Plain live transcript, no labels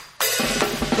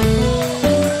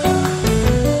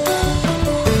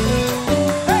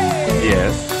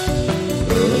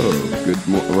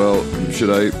Well, should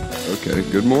I? Okay,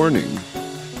 good morning.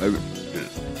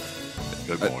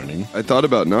 Good morning. I thought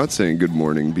about not saying good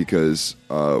morning because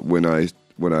when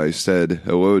I said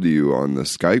hello to you on the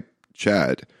Skype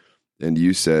chat and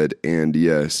you said and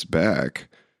yes back,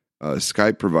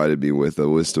 Skype provided me with a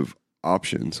list of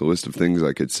options, a list of things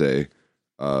I could say.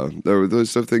 There were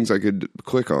those of things I could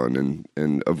click on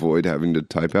and avoid having to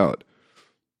type out.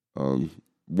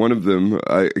 One of them,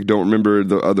 I don't remember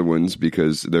the other ones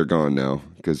because they're gone now,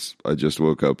 because I just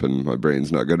woke up and my brain's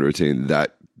not going to retain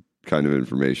that kind of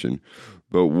information.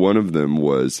 But one of them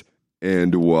was,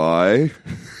 and why?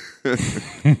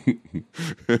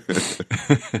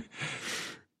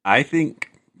 I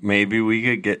think maybe we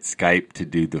could get Skype to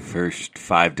do the first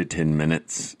 5 to 10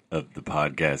 minutes of the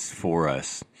podcast for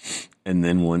us. And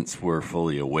then once we're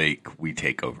fully awake, we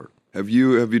take over. Have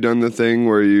you done the thing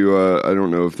where you, I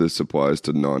don't know if this applies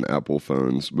to non-Apple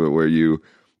phones, but where you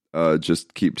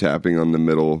just keep tapping on the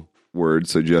middle word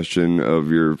suggestion of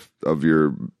your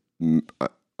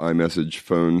iMessage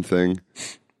phone thing?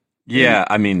 Yeah,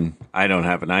 I mean, I don't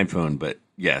have an iPhone, but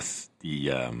yes,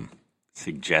 the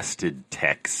suggested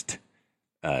text,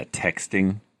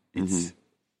 texting, it's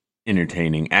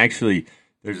entertaining. Actually,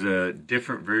 there's a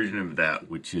different version of that,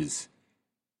 which is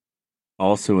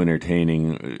also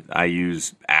entertaining. I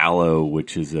use Allo,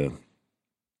 which is a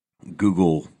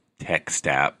Google text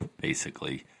app,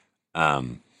 basically,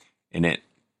 and it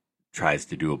tries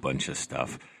to do a bunch of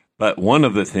stuff. But one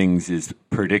of the things is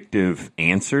predictive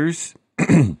answers.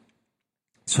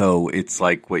 So it's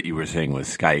like what you were saying with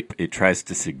Skype. It tries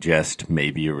to suggest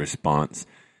maybe a response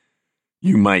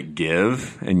you might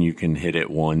give, and you can hit it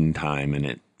one time and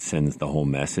it sends the whole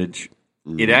message.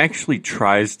 It actually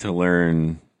tries to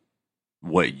learn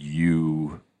what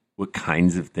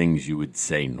kinds of things you would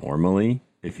say normally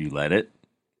if you let it,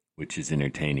 which is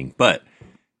entertaining. But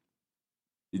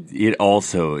it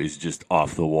also is just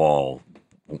off the wall,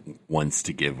 wants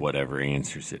to give whatever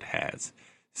answers it has.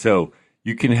 So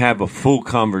you can have a full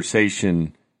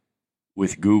conversation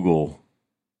with Google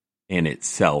and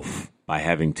itself by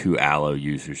having two Allo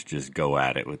users just go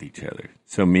at it with each other.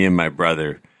 So me and my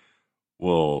brother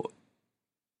will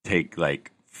take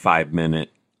like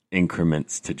 5-minute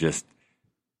increments to just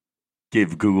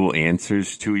give Google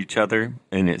answers to each other,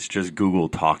 and it's just Google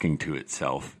talking to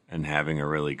itself and having a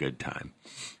really good time.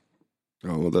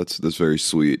 Oh, well, that's very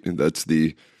sweet. That's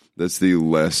the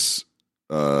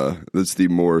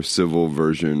more civil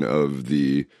version of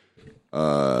the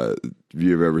if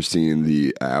you've ever seen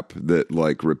the app that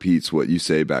like repeats what you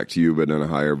say back to you but in a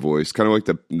higher voice, kind of like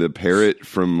the parrot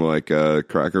from like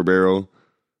Cracker Barrel.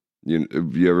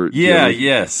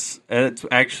 Yes. It's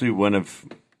actually one of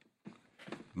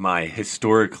my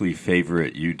historically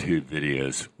favorite YouTube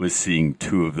videos, was seeing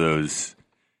two of those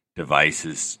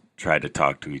devices try to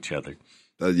talk to each other.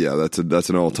 Yeah, that's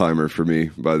an all-timer for me.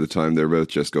 By the time they're both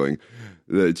just going,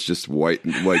 it's just white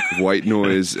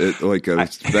noise, like a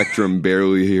spectrum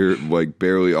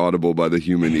barely audible by the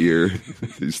human ear.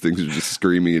 These things are just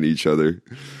screaming at each other.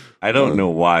 I don't know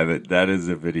why, but that is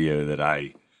a video that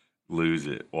I lose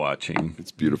it watching.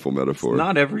 It's a beautiful metaphor. It's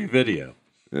not every video.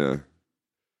 Yeah.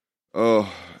 Oh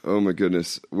my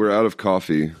goodness. We're out of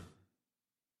coffee.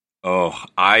 Oh,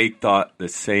 I thought the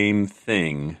same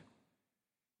thing.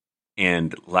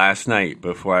 And last night,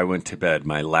 before I went to bed,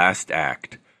 my last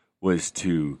act was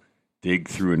to dig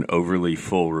through an overly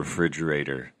full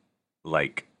refrigerator,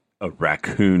 like a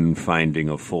raccoon finding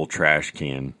a full trash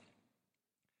can.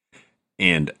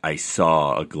 And I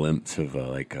saw a glimpse of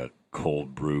a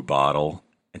cold brew bottle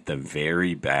at the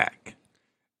very back.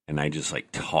 And I just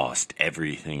tossed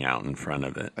everything out in front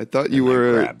of it. I thought you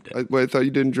were. I thought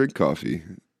you didn't drink coffee.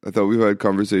 I thought we had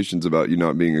conversations about you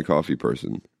not being a coffee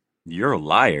person. You're a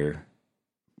liar.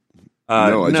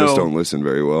 No, I just don't listen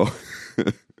very well.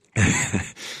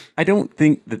 I don't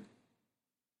think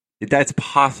that's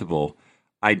possible.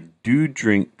 I do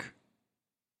drink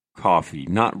coffee,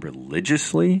 not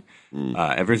religiously.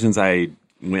 Ever since I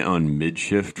went on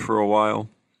mid-shift for a while.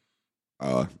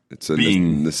 It's a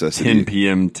being necessity. 10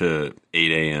 p.m. to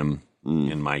 8 a.m.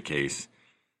 in my case.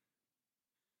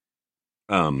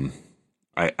 I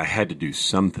had to do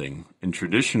something. And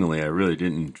traditionally, I really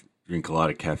didn't drink a lot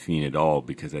of caffeine at all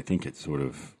because I think it sort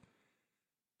of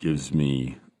makes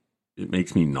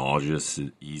me nauseous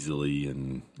easily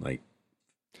and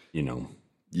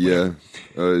Yeah.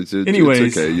 Anyways,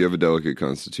 it's okay. You have a delicate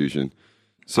constitution.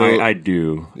 So I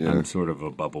do. Yeah. I'm sort of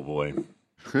a bubble boy.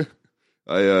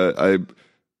 I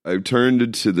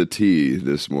turned to the tea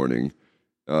this morning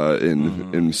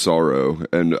in sorrow,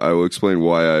 and I will explain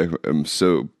why I am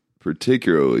so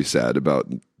particularly sad about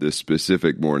this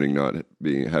specific morning not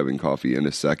having coffee in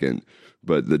a second.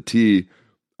 But the tea,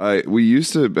 we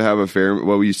used to have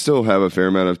we still have a fair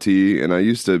amount of tea, and I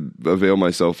used to avail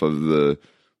myself of the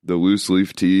loose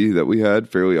leaf tea that we had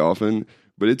fairly often.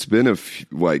 But it's been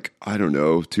I don't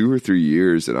know, 2 or 3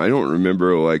 years, and I don't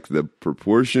remember like the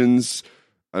proportions.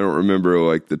 I don't remember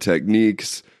like the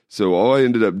techniques. So all I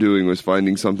ended up doing was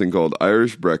finding something called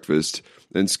Irish breakfast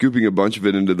and scooping a bunch of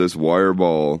it into this wire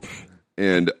ball.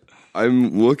 And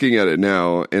I'm looking at it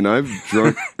now, and I've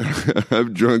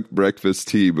drunk breakfast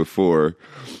tea before.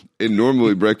 And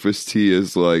normally breakfast tea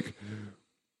is like,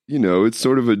 it's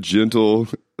sort of a gentle,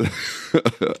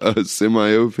 a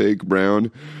semi-opaque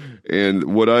brown.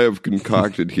 And what I have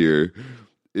concocted here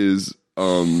is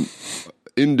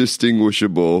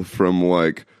indistinguishable from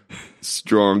like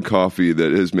strong coffee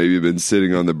that has maybe been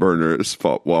sitting on the burner at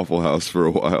Waffle House for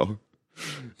a while.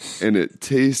 And it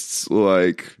tastes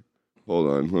like,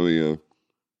 hold on, let me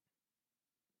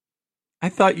I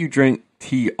thought you drank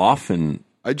tea often.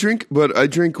 I drink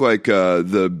like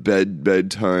the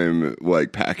bedtime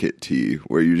like packet tea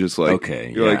where you just like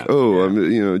like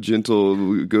I'm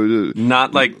gentle, go to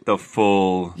not like the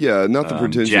full not the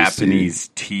pretentious Japanese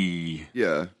tea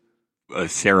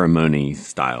ceremony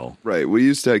style. Right. We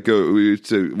used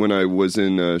to when I was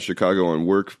in Chicago on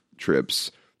work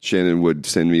trips. Shannon would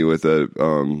send me with a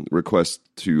request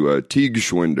to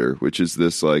Tiegschwender, which is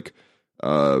this like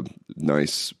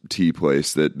nice tea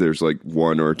place that there's like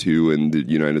 1 or 2 in the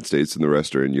United States and the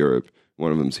rest are in Europe.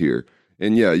 One of them's here,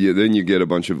 and then you get a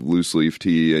bunch of loose leaf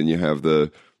tea, and you have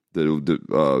the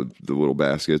little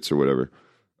baskets or whatever.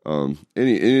 In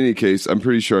any case, I'm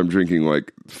pretty sure I'm drinking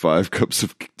like 5 cups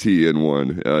of tea in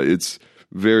one. It's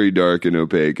very dark and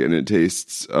opaque, and it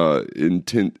tastes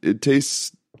It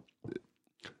tastes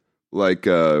like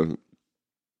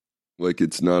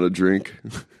it's not a drink,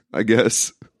 I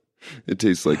guess. It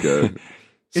tastes like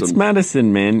it's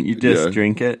medicine, man. You just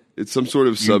drink it. It's some sort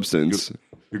of substance.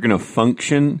 You're going to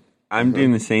function. I'm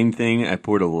doing the same thing. I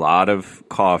poured a lot of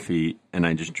coffee, and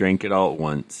I just drank it all at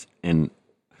once. And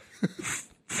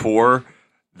for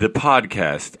the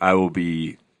podcast, I will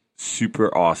be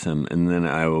super awesome, and then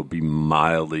I will be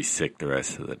mildly sick the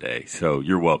rest of the day. So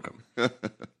you're welcome.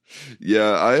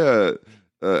 Yeah,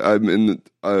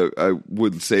 I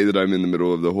would say that I'm in the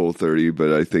middle of the Whole30,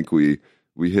 but I think we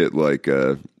hit like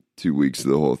 2 weeks of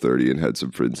the Whole30 and had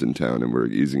some friends in town, and we're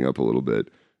easing up a little bit.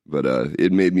 But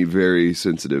it made me very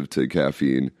sensitive to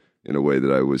caffeine in a way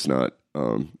that I was not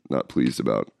pleased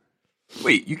about.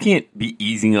 Wait, you can't be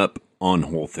easing up on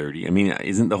Whole30. I mean,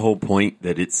 isn't the whole point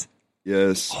that it's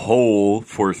whole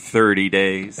for 30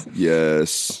 days?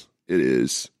 Yes, it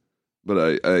is.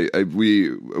 But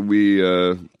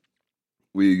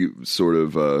we sort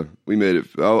of we made it.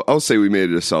 I'll say we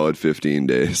made it a solid 15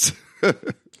 days,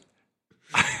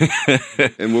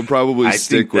 and we'll probably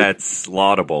stick with that's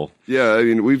laudable. Yeah, I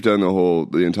mean, we've done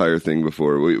the entire thing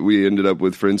before. We ended up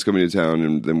with friends coming to town,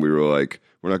 and then we were like,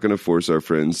 we're not going to force our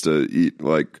friends to eat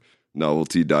like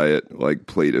novelty diet, like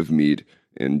plate of meat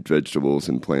and vegetables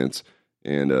and plants,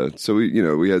 and so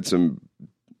we had some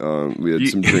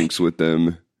drinks with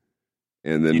them,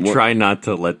 and then try not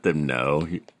to let them know.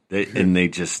 And they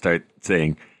just start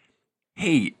saying,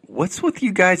 hey, what's with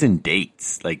you guys and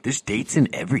dates? Like, there's dates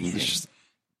in everything. There's just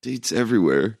dates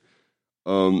everywhere.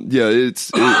 We're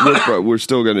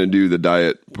still going to do the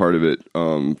diet part of it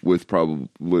for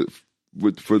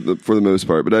the most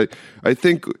part. But I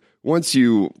think once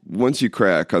you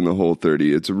crack on the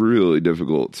Whole30, it's really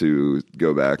difficult to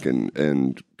go back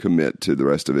and commit to the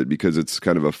rest of it because it's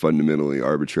kind of a fundamentally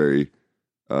arbitrary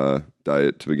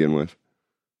diet to begin with.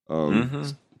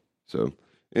 So,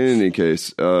 in any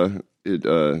case, it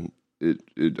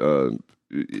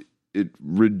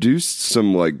reduced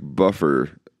some like buffer,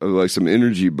 like some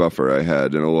energy buffer I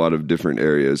had in a lot of different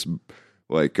areas,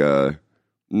 like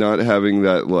not having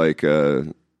that like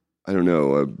a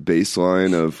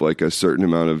baseline of like a certain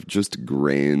amount of just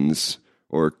grains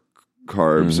or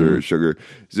carbs or sugar.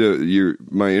 So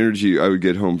my energy, I would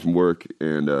get home from work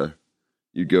and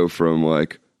you go from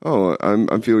like, oh,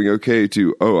 I'm feeling okay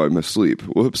to, oh, I'm asleep.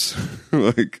 Whoops.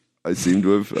 Like I seem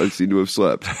to have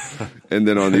slept. And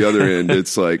then on the other end,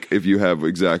 it's like if you have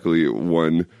exactly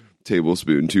 1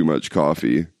 tablespoon too much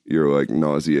coffee, you're like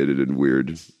nauseated and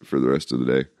weird for the rest of the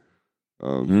day.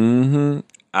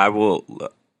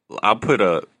 I'll put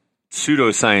a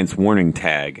pseudoscience warning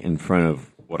tag in front of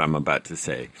what I'm about to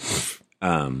say.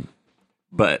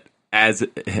 But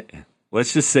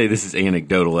let's just say this is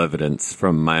anecdotal evidence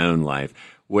from my own life.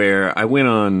 Where I went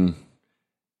on,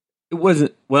 it was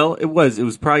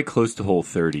probably close to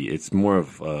Whole30. It's more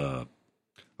of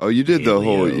you did the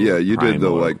whole, you did the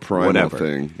like primal whatever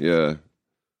thing. Yeah.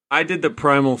 I did the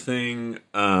primal thing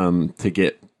to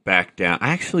get back down.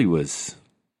 I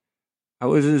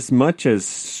was as much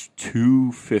as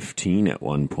 215 at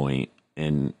one point,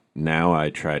 and now I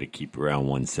try to keep around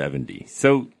 170.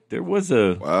 So there was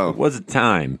a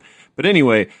time. But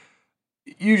anyway,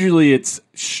 usually it's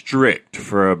strict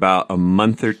for about a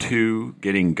month or two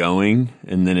getting going,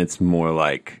 and then it's more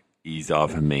like ease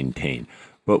off and maintain.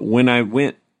 But when I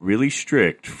went really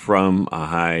strict from a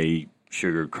high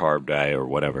sugar carb diet or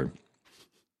whatever,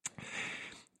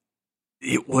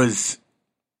 it was...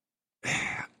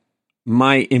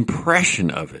 My impression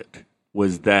of it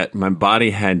was that my body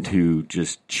had to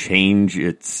just change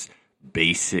its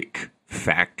basic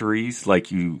factories,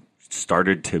 like you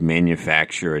started to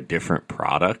manufacture a different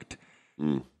product,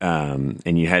 and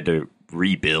you had to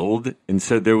rebuild. And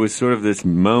so there was sort of this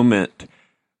moment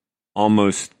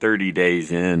almost 30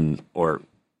 days in, or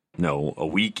no, a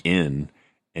week in,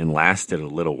 and lasted a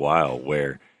little while,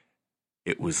 where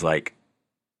it was like,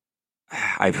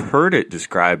 I've heard it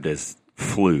described as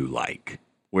flu-like,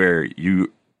 where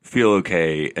you feel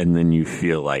okay and then you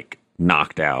feel like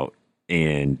knocked out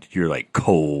and you're like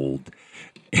cold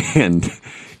and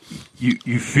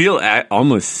you feel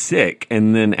almost sick,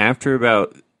 and then after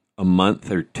about a month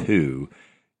or two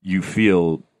you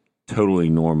feel totally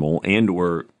normal and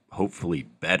or hopefully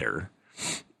better,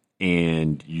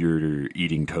 and you're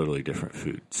eating totally different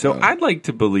food. So I'd like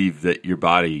to believe that your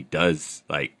body does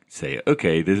like say,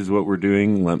 okay, this is what we're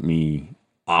doing, let me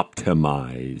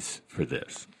optimize for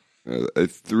this. A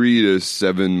 3 to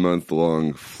 7 month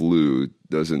long flu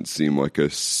doesn't seem like a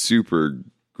super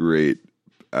great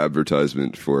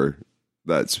advertisement for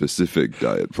that specific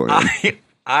diet plan.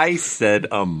 I said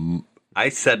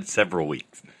several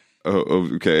weeks. Oh,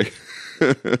 okay.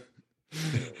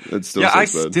 That still I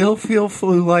still feel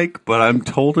flu-like, but I'm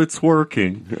told it's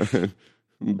working.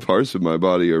 Parts of my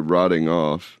body are rotting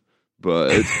off,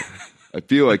 but I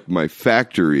feel like my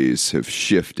factories have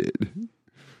shifted.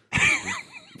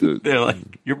 They're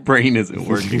like, your brain isn't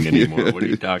working anymore. Yeah. What are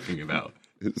you talking about?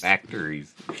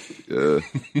 Factories. Yeah.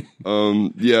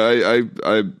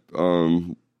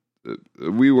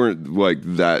 We weren't like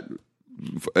that.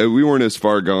 We weren't as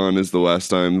far gone as the last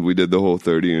time we did the whole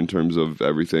 30 in terms of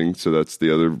everything. So that's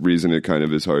the other reason it kind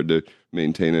of is hard to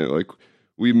maintain it. Like,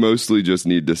 we mostly just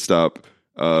need to stop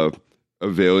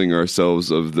availing ourselves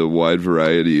of the wide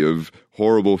variety of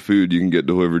horrible food you can get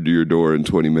delivered to your door in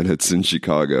 20 minutes in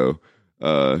Chicago.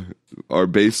 Our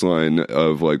baseline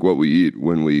of like what we eat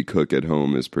when we cook at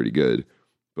home is pretty good,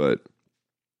 but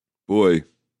boy,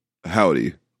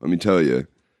 howdy, let me tell you,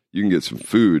 you can get some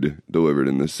food delivered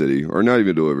in this city, or not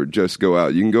even delivered, just go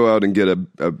out. You can go out and get a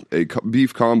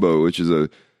beef combo, which is a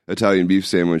Italian beef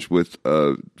sandwich with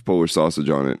Polish sausage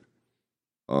on it.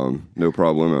 No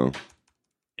problemo.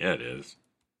 Yeah, it is.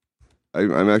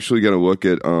 I'm actually going to look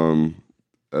at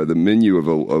the menu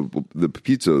of the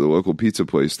pizza, the local pizza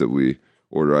place that we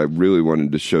order. I really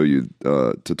wanted to show you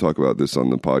to talk about this on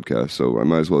the podcast, so I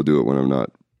might as well do it when I'm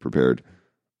not prepared.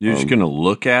 You're just going to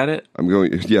look at it? I'm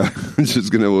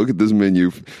just going to look at this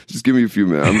menu. Just give me a few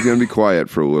minutes. I'm going to be quiet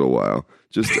for a little while.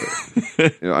 Just,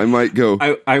 I might go.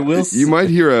 I will. You might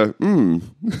hear a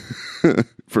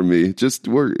from me. Just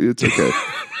work. It's okay.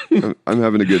 I'm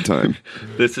having a good time.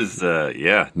 This is,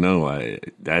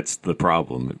 that's the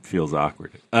problem. It feels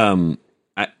awkward.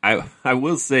 I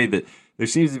will say that there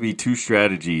seems to be two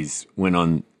strategies when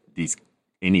on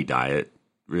any diet,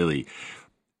 really.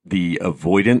 The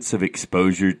avoidance of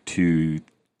exposure to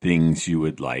things you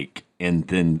would like, and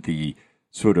then the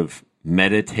sort of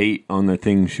meditate on the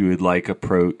things you would like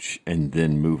approach and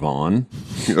then move on.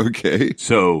 Okay.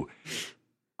 So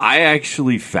I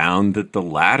actually found that the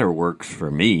latter works for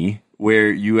me,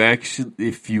 where you actually,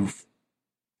 if you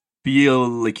feel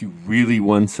like you really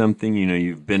want something,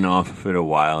 you've been off of it a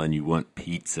while and you want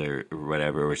pizza or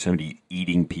whatever, or somebody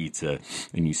eating pizza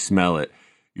and you smell it,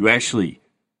 you actually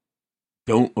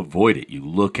don't avoid it. You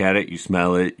look at it, you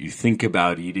smell it, you think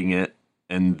about eating it,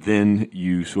 and then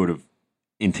you sort of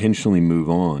intentionally move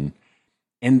on.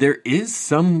 And there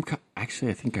is actually,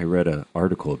 I think I read an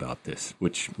article about this,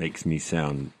 which makes me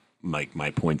sound like my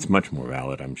point's much more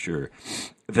valid, I'm sure,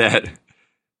 that,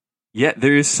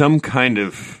 there is some kind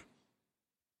of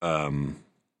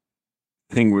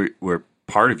thing where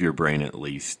part of your brain, at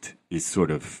least, is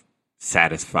sort of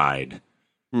satisfied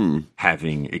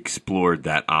having explored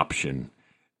that option.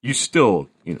 You still,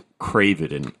 crave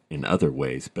it in other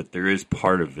ways, but there is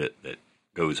part of it that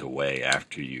goes away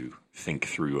after you think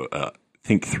through a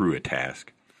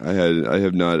task. I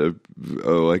had not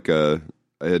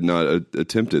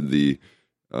attempted the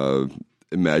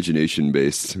imagination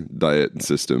based diet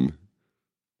system.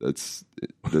 That's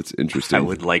interesting. I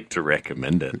would like to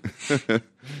recommend it.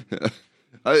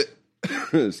 I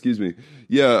excuse me.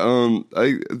 Yeah,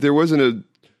 there wasn't a.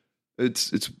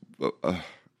 It's I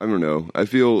don't know. I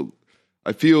feel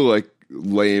like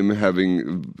lame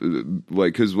having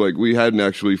because we hadn't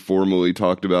actually formally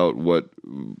talked about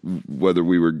whether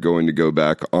we were going to go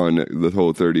back on the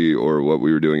whole 30 or what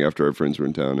we were doing after our friends were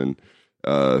in town, and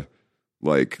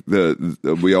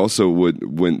we also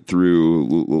went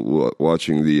through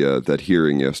watching that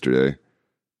hearing yesterday.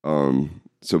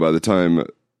 So by the time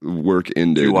work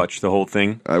ended, Did you watch the whole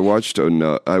thing?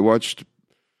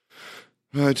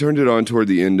 I turned it on toward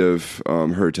the end of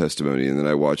her testimony, and then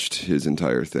I watched his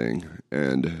entire thing.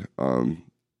 And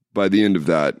by the end of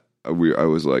that, I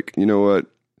was like, you know what?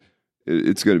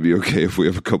 It's going to be okay if we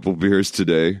have a couple beers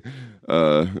today.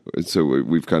 So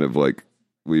we've kind of I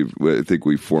think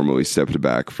we formally stepped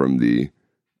back from the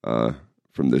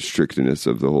strictness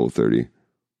of the whole 30.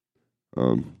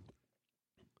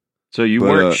 So you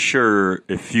weren't sure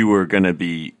if you were going to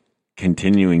be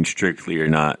continuing strictly or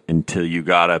not until you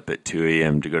got up at 2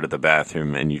 a.m. to go to the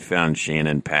bathroom and you found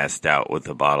Shannon passed out with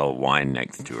a bottle of wine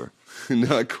next to her.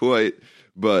 Not quite,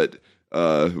 but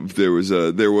there was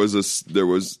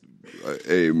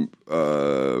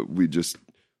we just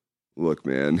look,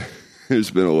 man.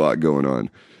 There's been a lot going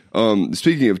on.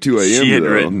 Speaking of 2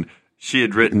 a.m., she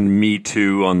had written "Me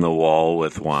Too" on the wall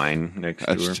with wine next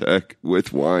to her. Hashtag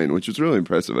with wine, which was really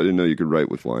impressive. I didn't know you could write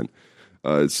with wine.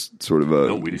 It's sort of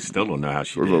we still don't know how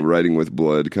she did. Sort of a writing with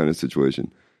blood kind of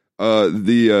situation.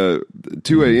 The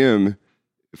 2 a.m.,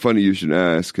 funny you should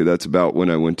ask, that's about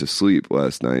when I went to sleep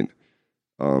last night.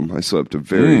 I slept a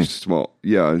very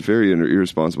very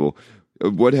irresponsible.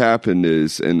 What happened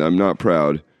is, and I'm not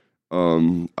proud,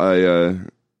 it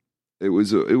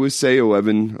was say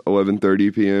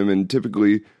 11:30 p.m., and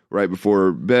typically right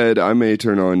before bed, I may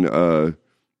turn on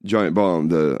Giant Bomb,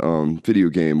 the video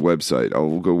game website.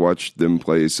 I'll go watch them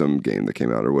play some game that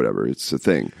came out or whatever. It's a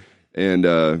thing. And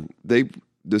they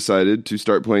decided to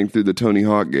start playing through the Tony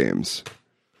Hawk games.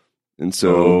 And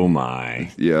so, oh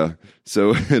my. Yeah.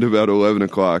 So at about 11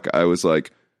 o'clock, I was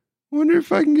like, wonder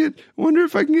if I can get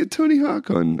Tony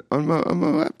Hawk on my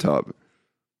laptop.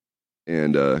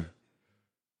 And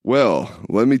well,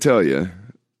 let me tell you,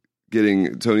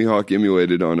 getting Tony Hawk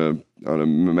emulated on a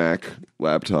Mac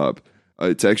laptop,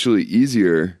 it's actually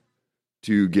easier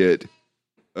to get.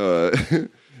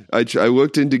 I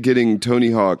looked into getting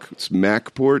Tony Hawk's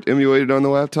Mac port emulated on the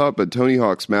laptop, but Tony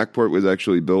Hawk's Mac port was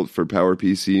actually built for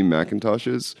PowerPC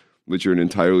Macintoshes, which are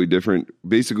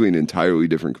basically an entirely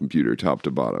different computer, top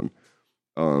to bottom.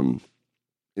 And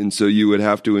so you would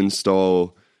have to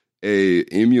install a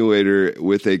emulator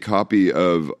with a copy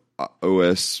of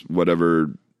OS whatever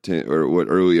 10, or what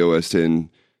early OS 10,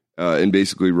 and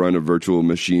basically run a virtual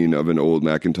machine of an old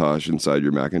Macintosh inside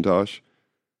your Macintosh.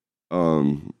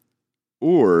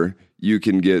 Or you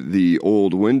can get the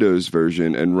old Windows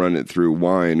version and run it through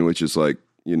Wine, which is like,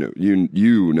 you know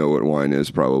what Wine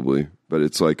is probably, but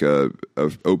it's like a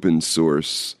open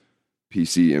source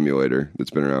PC emulator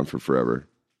that's been around for forever.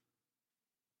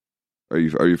 Are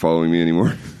you following me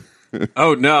anymore?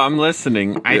 Oh no, I'm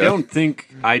listening. I don't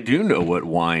think I do know what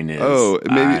Wine is. Oh,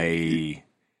 maybe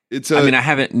I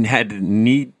haven't had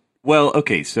need. Well,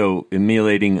 okay, so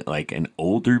emulating like an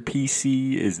older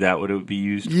PC, is that what it would be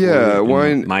used for? Yeah,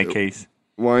 Wine. In my case,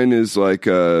 Wine is like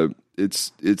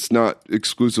it's not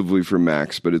exclusively for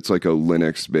Macs, but it's like a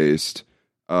Linux-based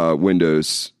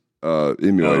Windows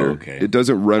emulator. Oh, okay. It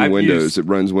doesn't run Windows; it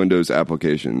runs Windows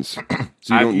applications.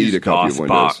 So you don't need a copy of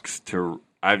Windows.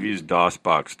 I've used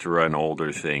DOSBox to run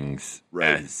older things,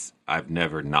 right, as I've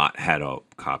never not had a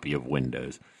copy of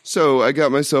Windows. So I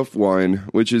got myself Wine,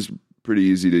 which is pretty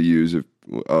easy to use if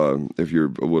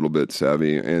you're a little bit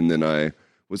savvy. And then I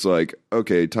was like,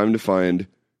 okay, time to find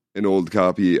an old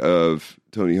copy of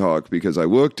Tony Hawk, because I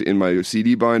looked in my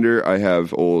CD binder. I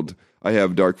have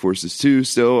Dark Forces 2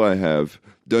 still. I have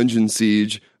Dungeon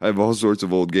Siege. I have all sorts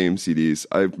of old game CDs.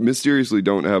 I mysteriously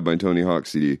don't have my Tony Hawk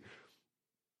CD.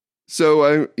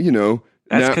 So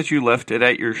that's because you left it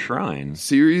at your shrine.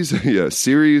 Series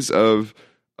of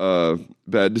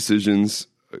bad decisions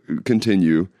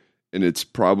continue, and it's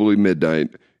probably midnight,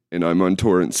 and I'm on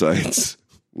torrent sites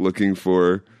looking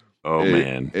for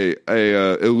an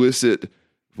illicit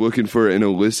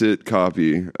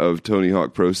copy of Tony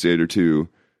Hawk Pro Skater 2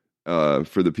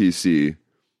 for the PC.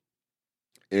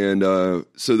 And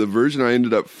so the version I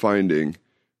ended up finding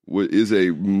is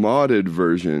a modded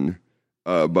version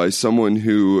by someone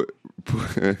who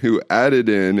added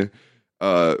in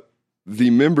the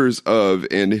members of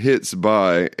and hits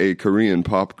by a Korean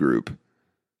pop group,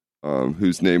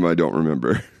 whose name I don't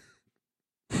remember.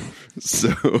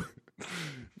 So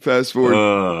fast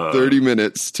forward 30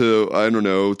 minutes to, I don't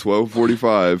know,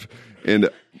 12:45, and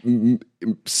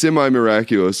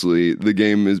semi-miraculously, the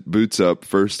game boots up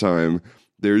first time.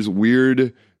 There's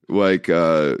weird, like,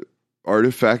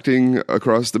 artifacting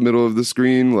across the middle of the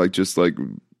screen, like just like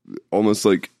almost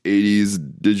like 80s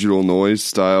digital noise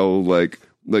style, like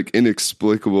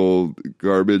inexplicable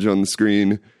garbage on the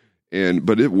screen.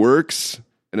 But it works,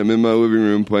 and I'm in my living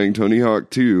room playing Tony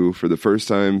Hawk 2 for the first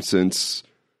time since,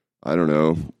 I don't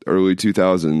know, early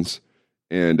 2000s.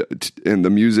 And the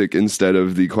music, instead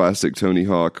of the classic Tony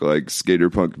Hawk like skater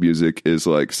punk music, is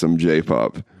like some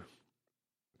J-pop.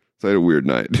 So I had a weird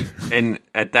night. And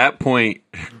at that point,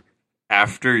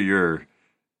 after your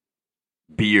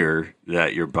beer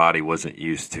that your body wasn't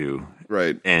used to,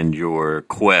 right, and your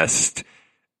quest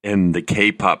and the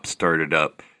K-pop started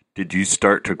up, did you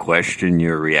start to question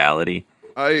your reality?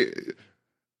 No.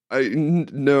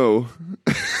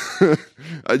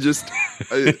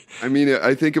 I mean,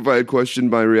 I think if I had questioned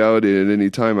my reality at any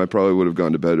time, I probably would have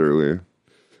gone to bed earlier.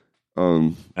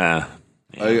 Yeah.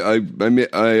 Then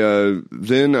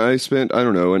I spent, I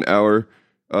don't know, an hour,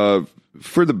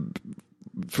 for the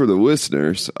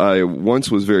listeners. I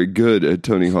once was very good at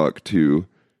Tony Hawk 2,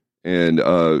 and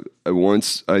I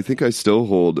think I still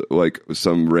hold like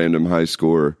some random high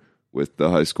score with the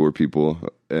high score people,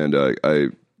 and I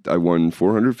won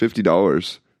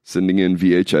 $450 sending in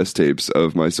VHS tapes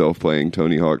of myself playing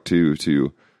Tony Hawk 2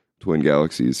 to Twin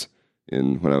Galaxies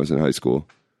when I was in high school.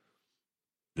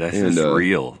 This is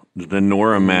real. The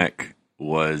Noramac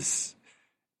was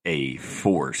a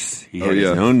force. He had his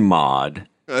own mod.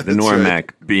 The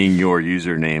Noramac being your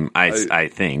username, I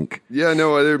think. Yeah,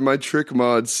 no, my Trick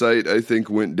Mod site, I think,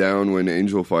 went down when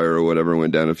Angel Fire or whatever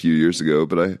went down a few years ago,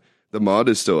 but the mod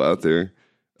is still out there.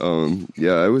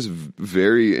 I was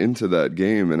very into that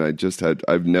game, and I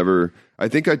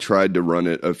think I tried to run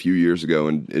it a few years ago,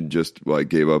 and it just like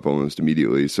gave up almost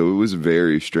immediately. So it was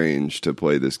very strange to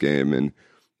play this game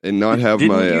and not have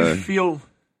Didn't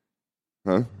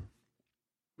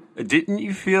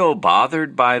you feel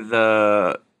bothered by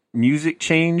the music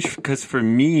change? Because for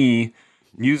me,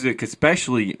 music,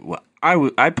 especially,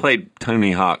 I played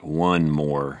Tony Hawk 1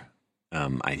 more,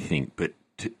 I think, but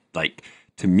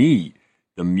to me,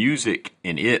 the music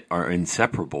and it are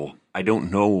inseparable. I don't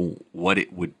know what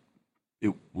it would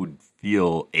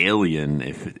feel alien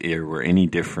if there were any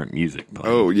different music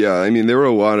playing. Oh, yeah. I mean, there were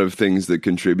a lot of things that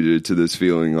contributed to this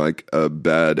feeling like a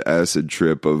bad acid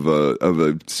trip of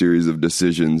a series of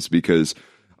decisions, because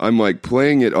I'm like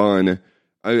playing it on,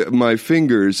 my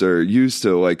fingers are used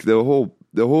to like the whole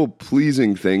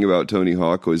pleasing thing about Tony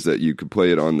Hawk was that you could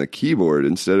play it on the keyboard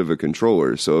instead of a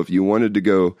controller. So if you wanted to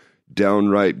go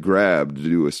downright grab to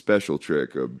do a special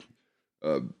trick,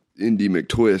 a Indy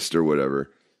McTwist or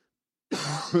whatever,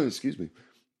 excuse me,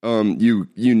 you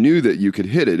knew that you could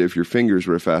hit it if your fingers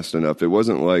were fast enough. It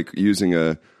wasn't like using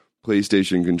a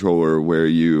PlayStation controller where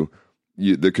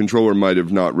the controller might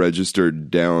have not registered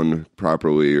down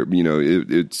properly, or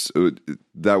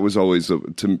that was always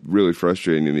really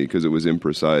frustrating to me because it was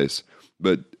imprecise.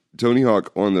 But Tony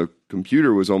Hawk on the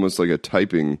computer was almost like a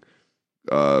typing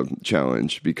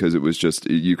challenge, because it was just,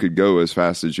 you could go as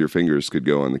fast as your fingers could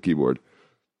go on the keyboard.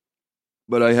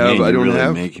 But I don't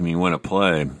have making me want to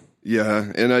play.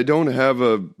 Yeah, and I don't have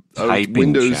a typing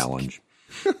Windows challenge.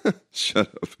 Shut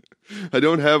up. I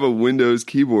don't have a Windows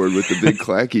keyboard with the big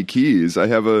clacky keys. I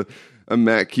have a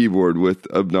Mac keyboard with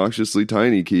obnoxiously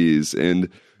tiny keys, and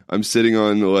I'm sitting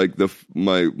on like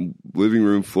my living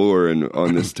room floor and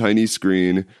on this tiny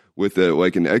screen with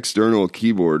an external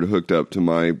keyboard hooked up to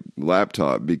my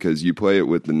laptop, because you play it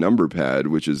with the number pad,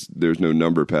 there's no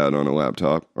number pad on a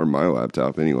laptop, or my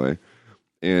laptop anyway.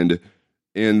 And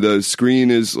the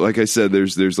screen is, like I said,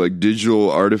 there's like digital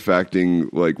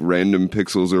artifacting, like random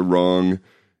pixels are wrong,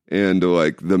 and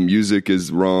like the music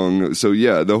is wrong. So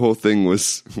yeah, the whole thing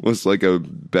was like a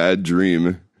bad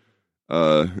dream.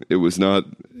 It was not.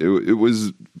 It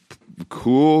was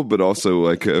cool, but also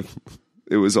like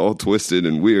it was all twisted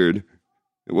and weird.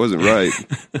 It wasn't right.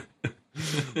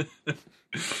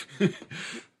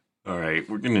 All right,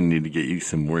 we're gonna need to get you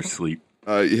some more sleep.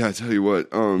 Yeah, I tell you what.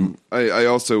 I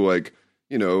also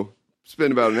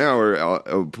spent about an hour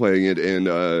out playing it, and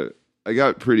I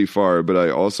got pretty far, but I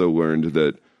also learned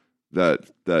that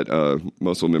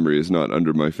muscle memory is not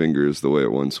under my fingers the way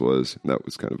it once was. And that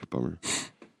was kind of a bummer.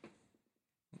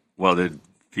 Well, did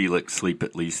Felix sleep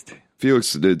at least?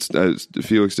 Felix did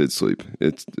sleep.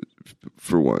 It's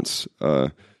for once.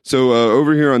 So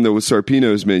over here on the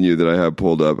Sarpino's menu that I have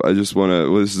pulled up, I just want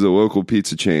to. This is a local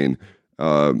pizza chain,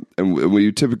 and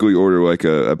we typically order like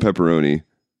a pepperoni.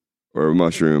 or a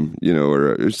mushroom,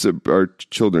 or our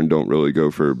children don't really go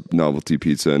for novelty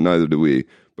pizza, and neither do we.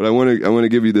 But I want to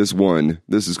give you this one.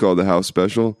 This is called the house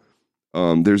special.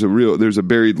 There's a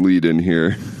buried lead in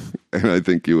here, and I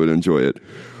think you would enjoy it.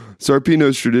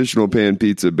 Sarpino's traditional pan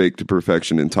pizza baked to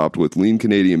perfection and topped with lean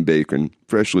Canadian bacon,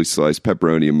 freshly sliced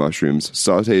pepperoni and mushrooms,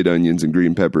 sautéed onions and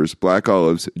green peppers, black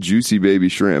olives, juicy baby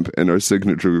shrimp, and our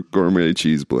signature gourmet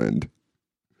cheese blend.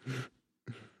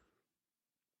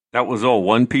 That was all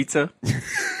one pizza?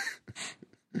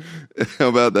 How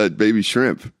about that baby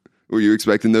shrimp? Were you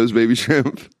expecting those baby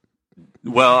shrimp?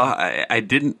 Well, I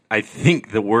didn't. I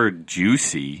think the word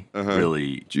juicy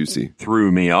really juicy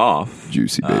threw me off.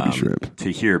 Juicy baby shrimp.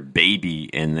 To hear baby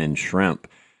and then shrimp.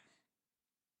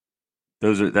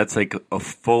 That's like a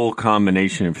full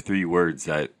combination of three words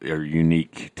that are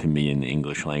unique to me in the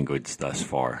English language thus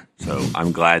far. So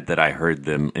I'm glad that I heard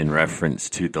them in reference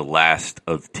to the last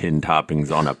of 10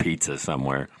 toppings on a pizza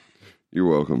somewhere. You're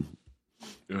welcome.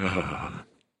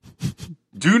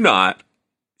 Do not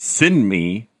send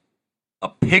me a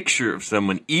picture of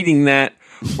someone eating that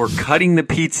or cutting the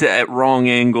pizza at wrong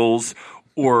angles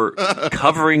or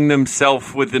covering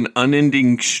themselves with an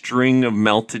unending string of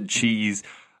melted cheese.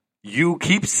 You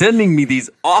keep sending me these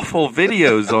awful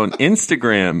videos on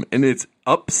Instagram, and it's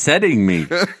upsetting me.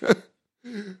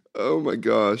 Oh my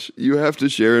gosh. You have to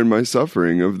share in my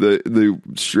suffering of the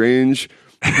strange,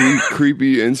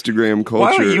 creepy Instagram culture.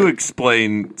 Why don't you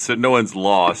explain so no one's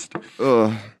lost?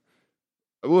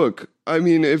 Look, I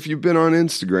mean, if you've been on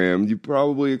Instagram, you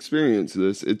probably experienced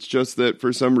this. It's just that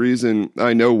for some reason,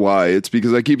 I know why. It's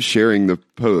because I keep sharing the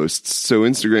posts. So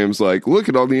Instagram's like, look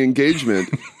at all the engagement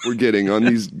we're getting on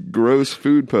these gross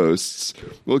food posts.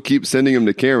 We'll keep sending them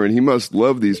to Cameron. He must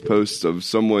love these posts of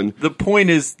someone. The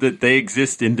point is that they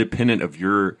exist independent of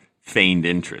your feigned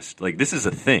interest. Like, this is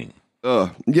a thing.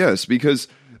 Yes, because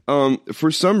for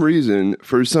some reason,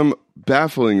 for some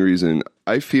baffling reason,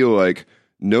 I feel like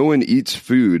no one eats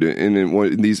food, and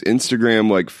in these Instagram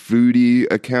like foodie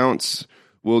accounts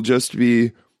will just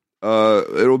be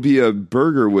it'll be a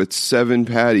burger with 7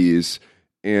 patties,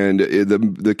 and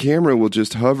the camera will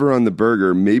just hover on the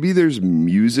burger. Maybe there's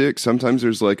music. Sometimes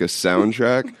there's like a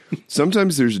soundtrack.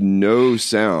 Sometimes there's no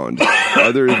sound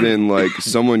other than like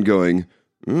someone going,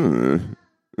 and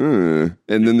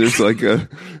then there's like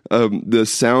the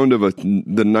sound of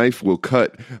the knife will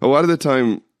cut. A lot of the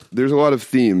time, there's a lot of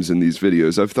themes in these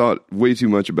videos. I've thought way too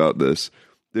much about this.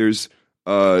 There's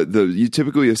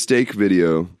typically a steak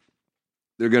video.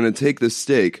 They're gonna take the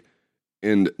steak,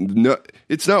 and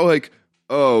it's not like,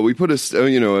 oh, we put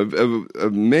a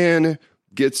man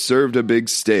gets served a big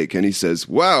steak, and he says,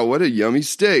 "Wow, what a yummy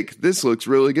steak! This looks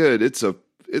really good. It's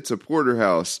a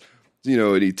porterhouse."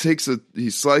 And he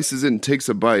slices it and takes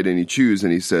a bite and he chews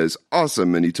and he says,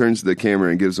 awesome. And he turns to the camera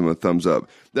and gives him a thumbs up.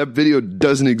 That video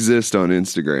doesn't exist on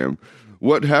Instagram.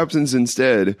 What happens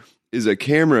instead is a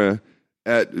camera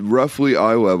at roughly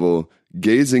eye level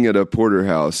gazing at a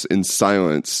porterhouse in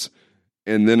silence.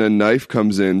 And then a knife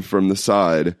comes in from the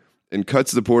side and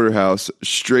cuts the porterhouse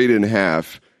straight in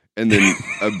half. And then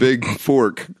a big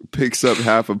fork picks up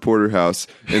half a porterhouse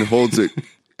and holds it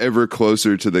ever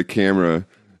closer to the camera,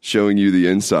 showing you the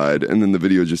inside, and then the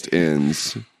video just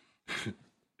ends.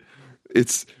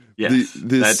 That's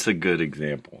a good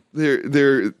example.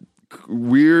 They're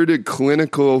weird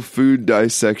clinical food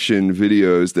dissection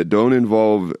videos that don't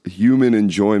involve human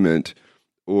enjoyment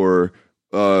or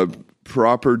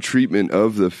proper treatment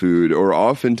of the food, or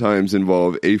oftentimes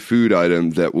involve a food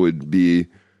item that would be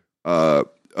a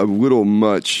little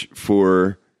much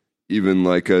for even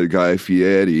like a Guy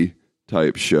Fieri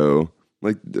type show.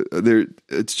 Like,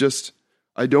 it's just,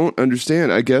 I don't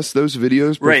understand. I guess those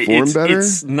videos perform better?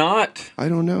 It's not. I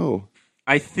don't know.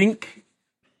 I think,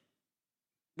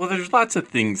 well, there's lots of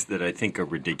things that I think are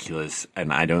ridiculous,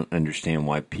 and I don't understand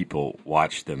why people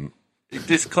watch them.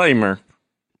 Disclaimer,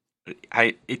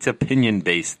 it's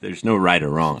opinion-based. There's no right or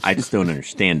wrong. I just don't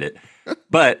understand it.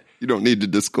 But you don't need to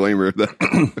disclaimer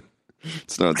that.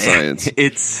 It's not science.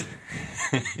 It's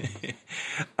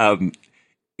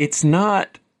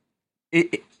not.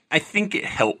 I think it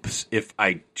helps if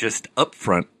I just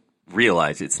upfront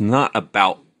realize it's not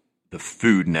about the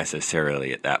food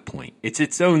necessarily at that point. It's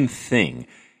its own thing.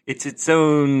 It's its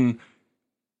own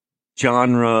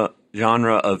genre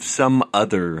of some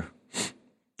other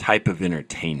type of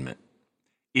entertainment.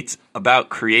 It's about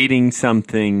creating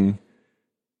something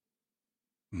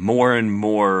more and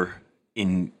more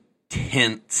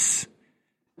intense,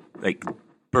 like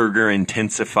burger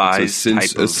intensifies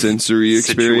a sensory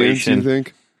experience, you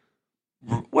think?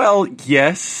 Well,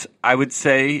 yes, I would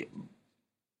say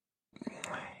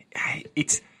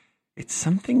it's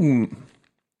something.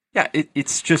 Yeah,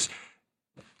 it's just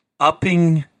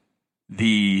upping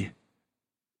the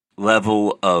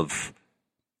level of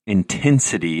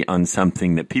intensity on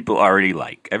something that people already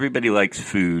like. Everybody likes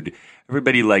food.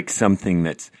 Everybody likes something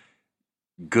that's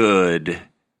good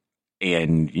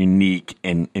and unique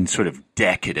and sort of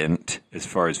decadent as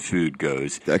far as food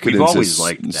goes. Decadence We've always is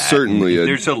liked that. certainly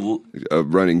There's a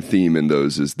running theme in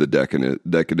those is the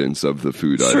decadence of the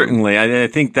food item. certainly. I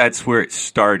think that's where it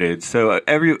started. So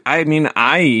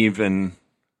I even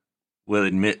will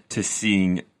admit to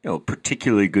seeing a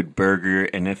particularly good burger,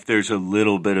 and if there's a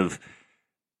little bit of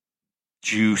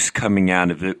juice coming out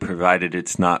of it, provided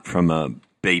it's not from a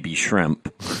baby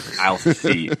shrimp, I'll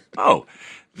see. Oh,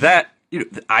 that.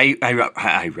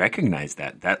 I recognize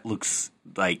that. That looks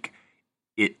like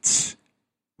it's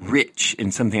rich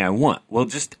in something I want. Well,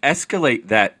 just escalate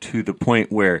that to the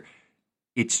point where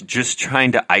it's just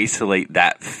trying to isolate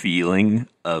that feeling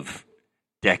of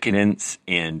decadence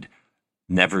and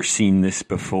never seen this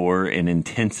before and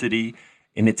intensity,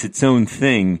 and it's its own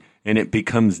thing, and it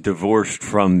becomes divorced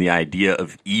from the idea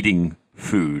of eating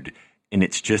food, and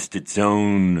it's just its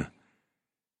own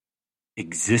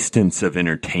existence of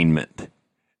entertainment.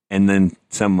 And then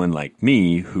someone like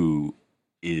me who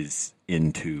is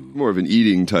into More of an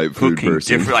eating type food cooking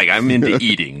person. like I'm into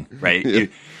eating, right? Yeah.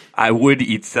 I would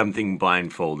eat something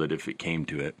blindfolded if it came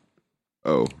to it.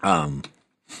 Oh,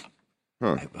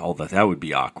 Although that would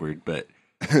be awkward, but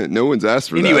no one's asked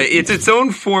for anyway, that. it's its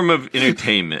own form of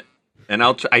entertainment, and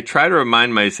I try to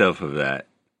remind myself of that,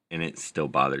 and it still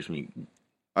bothers me.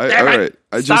 All right.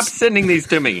 Stop sending these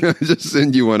to me. I just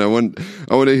send you one. I want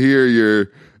to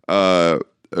hear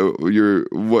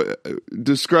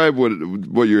describe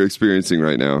what you're experiencing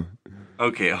right now.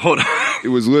 Okay, hold on. It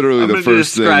was literally the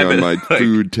first thing on my like,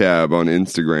 food tab on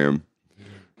Instagram.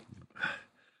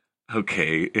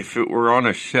 Okay, if it were on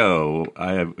a show,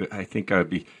 I think I'd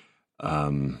be.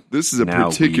 This is a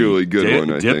particularly good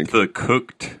one, I think. Dip the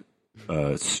cooked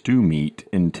stew meat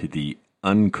into the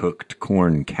uncooked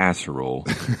corn casserole.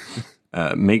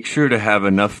 Make sure to have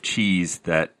enough cheese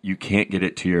that you can't get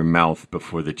it to your mouth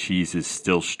before the cheese is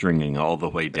still stringing all the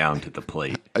way down to the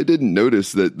plate. I didn't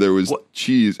notice that there was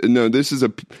cheese. No, this is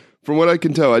from what I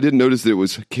can tell, I didn't notice that it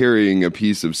was carrying a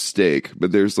piece of steak,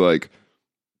 but there's like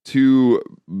two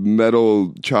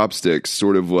metal chopsticks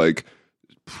sort of like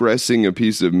pressing a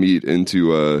piece of meat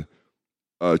into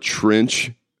a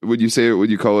trench. Would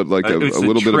you call it like a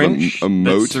little bit of a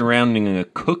moat surrounding a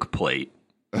cook plate?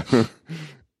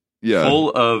 Yeah.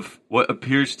 Full of what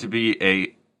appears to be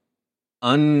a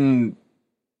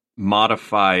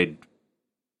unmodified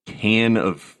can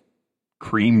of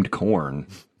creamed corn.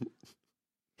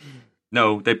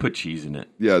 No, they put cheese in it.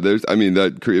 Yeah,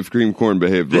 if cream corn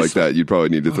behaved like that, you'd probably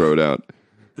need to throw it out.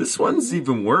 This one's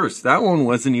even worse. That one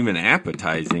wasn't even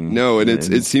appetizing. No, and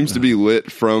it seems to be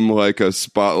lit from like a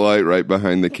spotlight right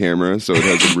behind the camera, so it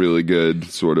has a really good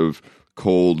sort of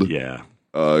cold,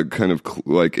 kind of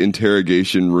like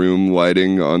interrogation room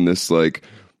lighting on this like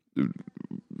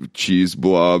cheese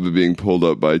blob being pulled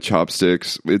up by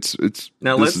chopsticks. Let's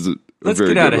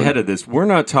get out ahead of this. We're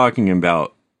not talking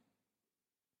about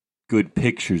good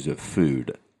pictures of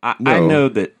food. I know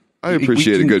that I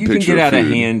appreciate a good picture of food. You can get out of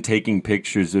hand taking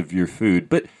pictures of your food,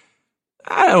 but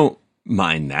I don't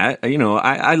mind that. You know,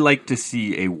 I like to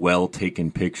see a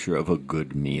well-taken picture of a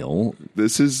good meal.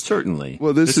 This is certainly.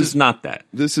 Well, this is not that.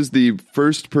 This is the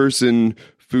first-person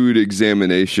food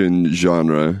examination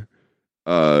genre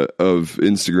of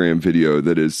Instagram video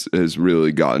that has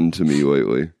really gotten to me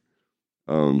lately.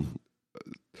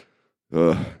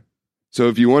 So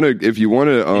if you want to,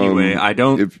 anyway, I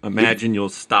don't imagine you'll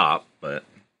stop, but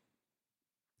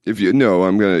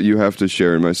you have to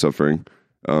share in my suffering.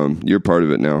 You're part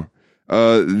of it now.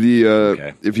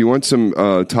 If you want some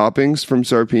toppings from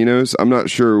Sarpino's, I'm not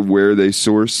sure where they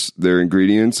source their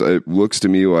ingredients. It looks to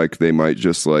me like they might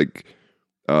just like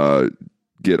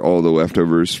get all the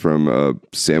leftovers from a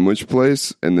sandwich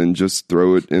place and then just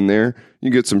throw it in there. You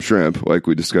get some shrimp, like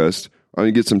we discussed.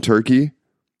 You get some turkey.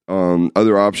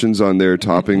 Other options on their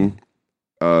topping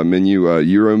menu,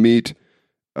 Euro meat,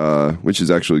 which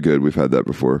is actually good. We've had that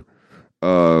before.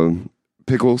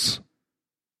 Pickles,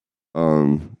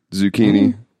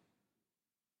 zucchini.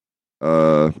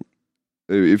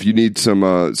 If you need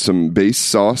some base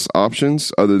sauce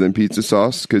options other than pizza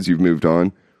sauce because you've moved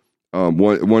on,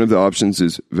 one of the options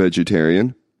is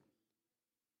vegetarian.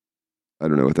 I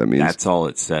don't know what that means. That's all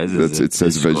it says. It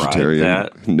says vegetarian.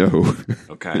 That? No,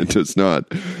 okay, it does not.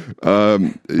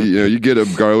 You get a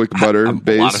garlic butter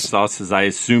base. A lot of sauces I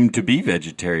assume to be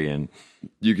vegetarian.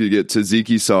 You could get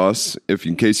tzatziki sauce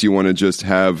in case you want to just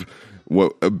have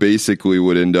what basically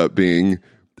would end up being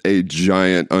a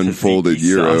giant unfolded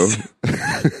gyro.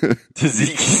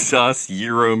 Tzatziki sauce,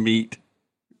 gyro meat,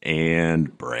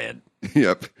 and bread.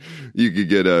 Yep. You could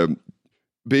get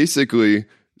basically,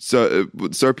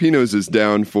 Sarpino's is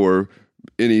down for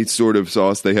any sort of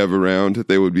sauce they have around.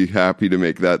 They would be happy to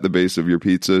make that the base of your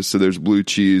pizza. So there's blue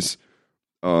cheese.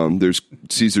 There's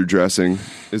Caesar dressing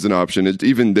is an option.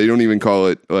 They don't even call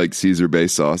it like Caesar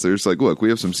base sauce. They're just like, look, we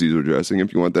have some Caesar dressing.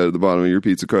 If you want that at the bottom of your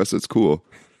pizza crust, that's cool.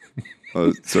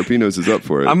 Sarpino's is up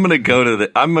for it. I'm gonna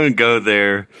go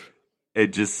there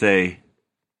and just say,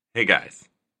 hey guys,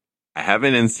 I have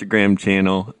an Instagram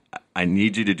channel. I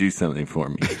need you to do something for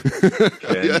me. Yeah,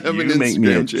 I have an make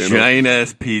me a Instagram channel. giant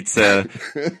ass pizza.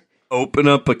 Open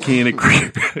up a can of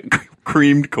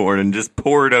creamed corn and just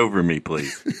pour it over me,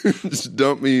 please. Just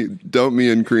dump me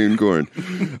in creamed corn.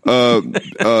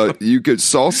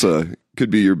 Salsa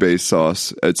could be your base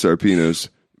sauce at Sarpino's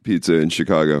Pizza in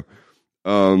Chicago.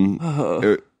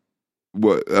 My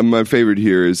favorite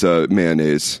here is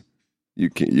mayonnaise. You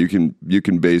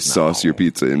can base sauce your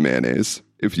pizza in mayonnaise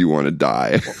if you want to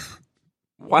die.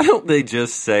 Why don't they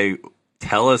just say,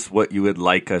 tell us what you would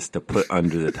like us to put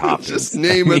under the toppings? Just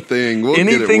name a thing. We'll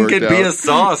anything get it could worked be out. a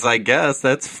sauce, I guess.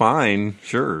 That's fine.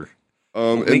 Sure.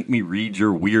 Make me read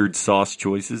your weird sauce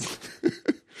choices.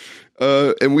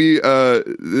 And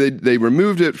they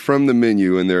removed it from the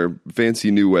menu in their fancy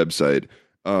new website.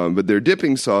 But their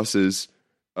dipping sauces,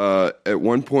 at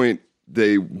one point,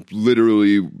 they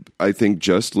literally, I think,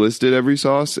 just listed every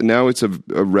sauce. And now it's a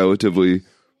relatively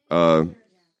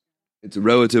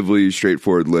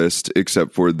straightforward list,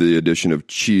 except for the addition of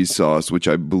cheese sauce, which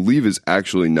I believe is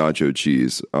actually nacho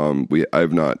cheese.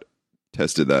 I've not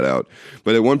tested that out.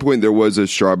 But at one point, there was a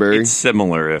strawberry. It's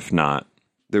similar, if not.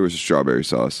 There was a strawberry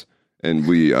sauce. And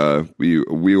we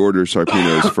order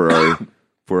Sarpino's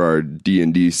for our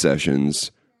D&D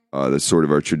sessions. That's sort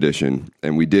of our tradition.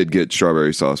 And we did get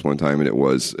strawberry sauce one time, and it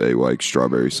was a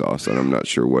strawberry sauce, and I'm not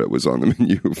sure what it was on the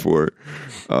menu for.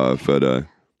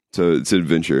 So it's an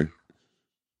adventure.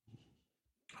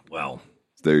 Well,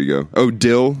 there you go. Oh,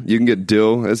 dill. You can get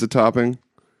dill as a topping.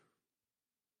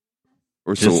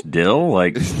 Or just dill?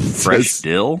 Like fresh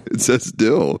dill? It says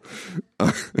dill.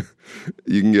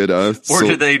 You can get or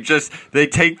do they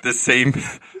take the same...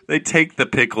 They take the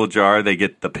pickle jar they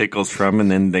get the pickles from, and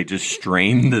then they just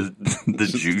strain the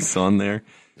juice on there.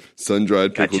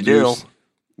 Sun-dried pickle juice. Dill.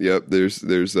 Yep,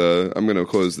 there's I'm going to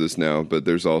close this now, but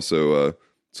there's also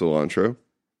cilantro.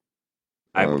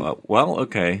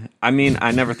 Okay. I mean,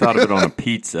 I never thought of it on a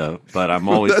pizza, but I'm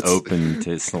always open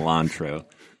to cilantro.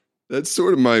 That's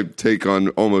sort of my take on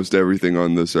almost everything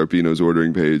on the Sarpino's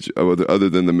ordering page, other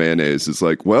than the mayonnaise. It's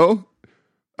like, well,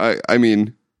 I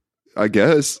mean, I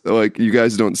guess you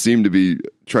guys don't seem to be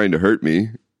trying to hurt me.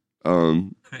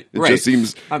 Just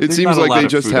seems like they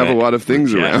just have a lot of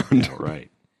things around, right?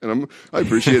 And I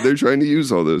appreciate they're trying to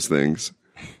use all those things.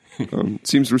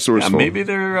 Seems resourceful. Maybe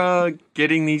they're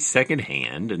getting these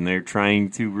secondhand, and they're trying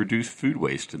to reduce food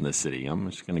waste in the city. I'm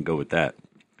just going to go with that.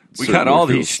 We got all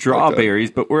these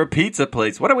strawberries, but we're a pizza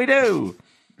place. What do we do?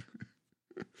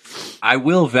 I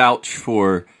will vouch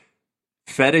for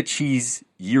feta cheese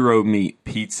gyro meat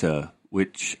pizza,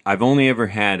 which I've only ever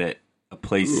had at a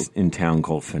place in town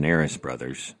called Finaris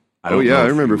Brothers. I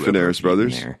remember Finaris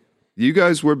Brothers. You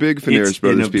guys were big Finaris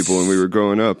Brothers people when we were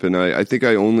growing up, and I think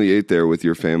I only ate there with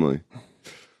your family.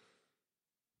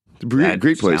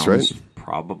 Greek place, right?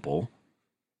 Probable.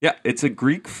 Yeah, it's a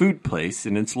Greek food place,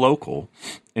 and it's local,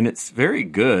 and it's very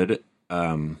good.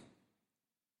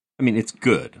 It's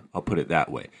good. I'll put it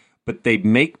that way. But they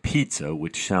make pizza,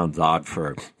 which sounds odd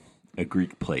for a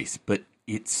Greek place, but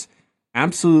it's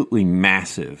absolutely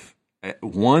massive.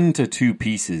 1 to 2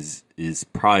 pieces is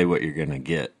probably what you're going to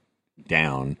get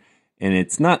down. And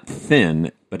it's not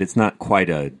thin, but it's not quite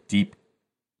a deep,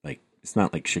 it's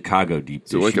not like Chicago deep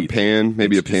dish. So like a pan,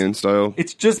 maybe a pan style?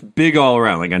 It's just big all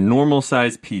around, like a normal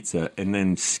sized pizza, and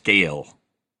then scale,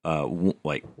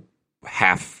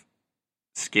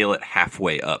 scale it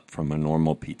halfway up from a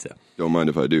normal pizza. Don't mind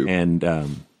if I do. And,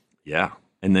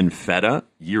 and then feta,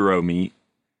 gyro meat,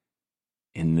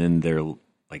 and then their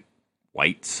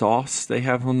white sauce they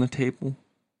have on the table.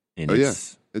 And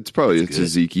it's probably a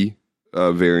tzatziki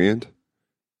variant.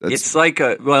 It's like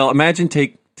imagine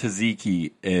take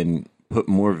tzatziki and put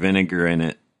more vinegar in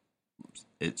it.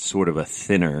 It's sort of a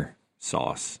thinner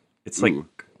sauce. It's like,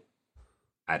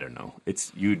 I don't know.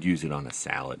 You'd use it on a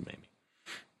salad maybe.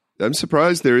 I'm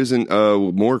surprised there isn't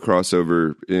more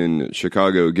crossover in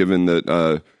Chicago, given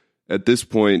that at this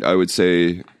point, I would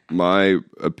say my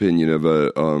opinion of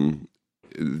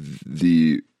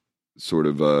the sort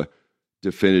of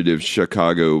definitive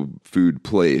Chicago food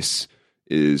place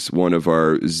is one of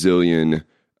our zillion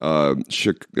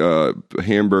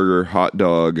hamburger, hot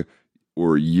dog,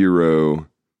 or gyro,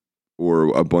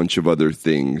 or a bunch of other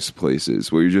things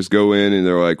places where you just go in and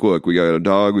they're like, look, we got a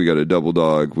dog, we got a double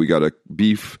dog, we got a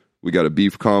beef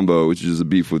combo, which is a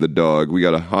beef with a dog, we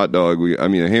got a hot dog,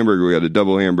 a hamburger, we got a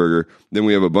double hamburger, then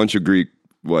we have a bunch of Greek,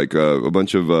 like a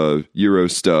bunch of Euro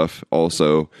stuff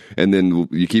also, and then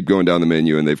you keep going down the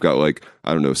menu and they've got like,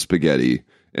 I don't know, spaghetti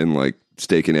and like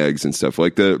steak and eggs and stuff.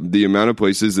 Like the amount of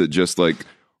places that just like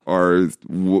are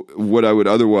what I would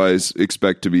otherwise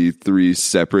expect to be three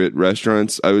separate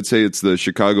restaurants. I would say it's the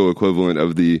Chicago equivalent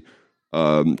of the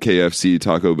KFC,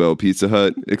 Taco Bell, Pizza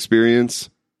Hut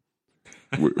experience,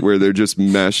 where they're just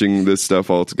mashing this stuff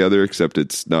all together, except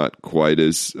it's not quite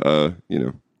as,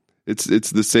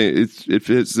 it's the same.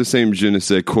 It's the same je ne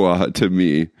sais quoi to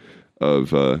me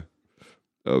of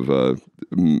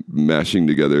mashing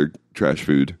together trash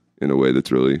food in a way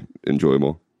that's really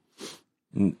enjoyable.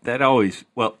 That always,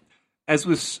 well, as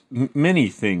with many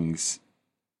things,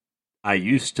 I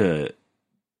used to,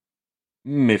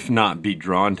 if not be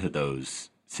drawn to those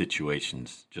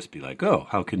situations, just be like, oh,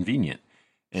 how convenient.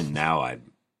 And now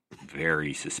I'm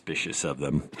very suspicious of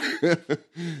them.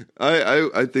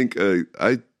 I think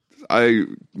I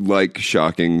like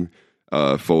shocking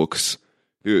folks,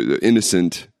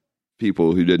 innocent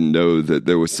people who didn't know that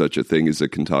there was such a thing as a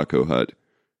Kentucky Hut.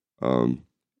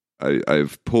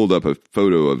 I've pulled up a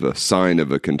photo of a sign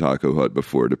of a Kentucky Hut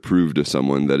before to prove to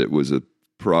someone that it was a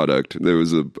product. There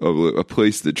was a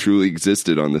place that truly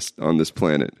existed on this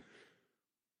planet.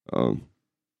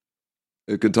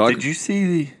 Kentucky. Did you see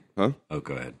the? Huh? Oh,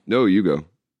 go ahead. No, you go.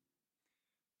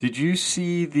 Did you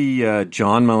see the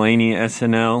John Mulaney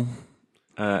SNL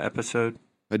episode?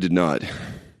 I did not.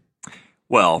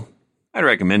 Well, I'd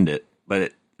recommend it,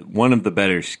 but one of the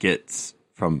better skits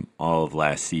from all of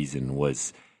last season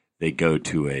was they go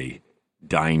to a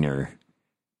diner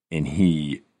and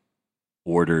he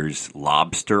orders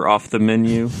lobster off the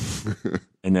menu.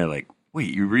 And they're like,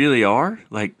 wait, you really are?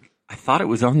 Like, I thought it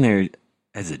was on there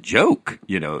as a joke.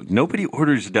 Nobody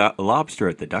orders lobster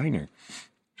at the diner.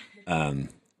 And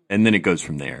then it goes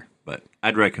from there. But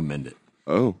I'd recommend it.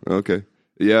 Oh, okay.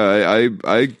 Yeah,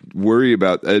 I worry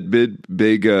about at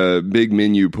big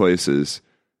menu places.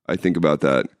 I think about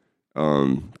that.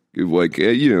 Like,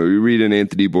 you read an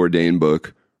Anthony Bourdain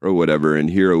book or whatever and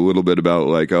hear a little bit about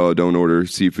like, oh, don't order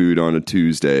seafood on a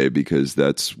Tuesday because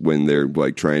that's when they're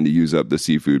like trying to use up the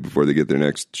seafood before they get their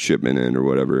next shipment in or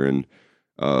whatever. And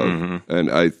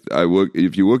and I look,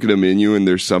 if you look at a menu and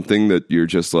there's something that you're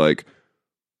just like,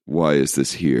 why is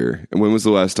this here? And when was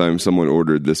the last time someone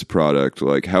ordered this product?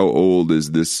 Like, how old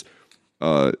is this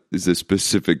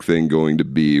specific thing going to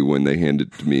be when they hand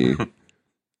it to me?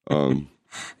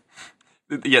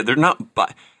 Yeah, they're not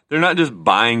just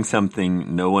buying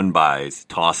something no one buys,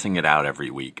 tossing it out every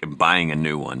week, and buying a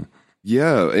new one.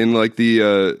 Yeah, and like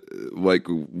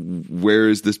where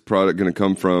is this product going to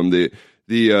come from?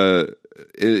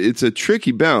 It's a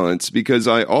tricky balance because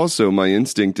my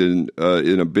instinct in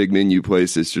a big menu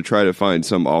place is to try to find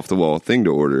some off the wall thing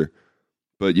to order,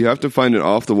 but you have to find an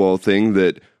off the wall thing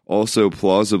that also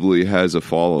plausibly has a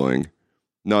following.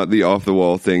 Not the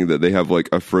off-the-wall thing that they have like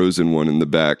a frozen one in the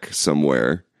back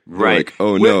somewhere. Right. Like,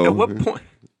 oh no.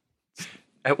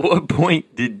 At what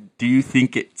point do you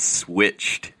think it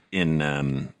switched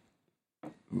in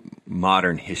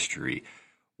modern history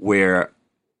where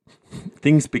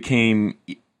things became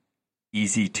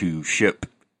easy to ship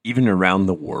even around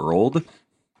the world,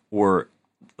 or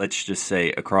let's just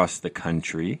say across the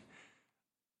country,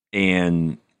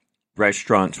 and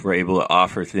restaurants were able to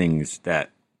offer things that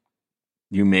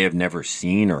you may have never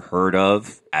seen or heard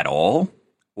of at all,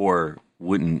 or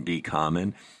wouldn't be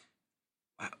common?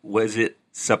 Was it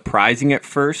surprising at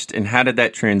first? And how did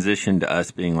that transition to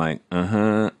us being like,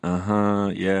 yeah,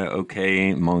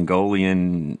 okay,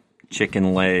 Mongolian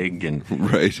chicken leg, and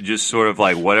right, just sort of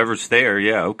like whatever's there,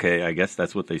 yeah, okay, I guess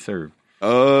that's what they serve.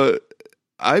 I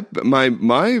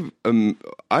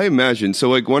imagine so.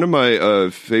 Like one of my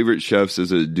favorite chefs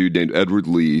is a dude named Edward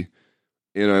Lee.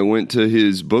 And I went to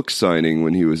his book signing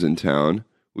when he was in town,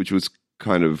 which was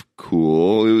kind of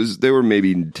cool. There were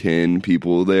maybe 10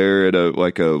 people there at a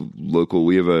local.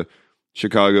 We have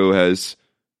Chicago has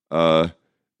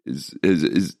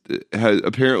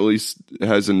apparently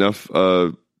has enough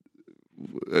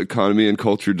economy and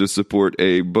culture to support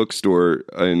a bookstore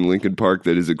in Lincoln Park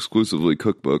that is exclusively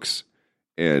cookbooks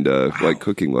and like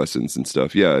cooking lessons and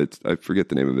stuff. Yeah, I forget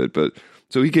the name of it, but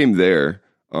so he came there.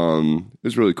 It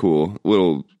was really cool,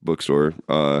 little bookstore,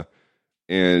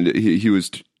 and he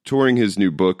was touring his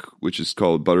new book, which is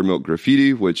called Buttermilk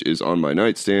Graffiti, which is on my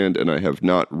nightstand, and I have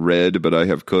not read, but I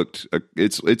have cooked.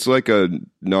 It's like a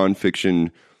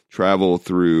nonfiction travel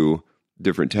through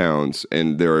different towns,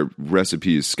 and there are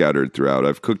recipes scattered throughout.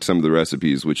 I've cooked some of the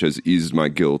recipes, which has eased my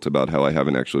guilt about how I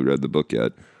haven't actually read the book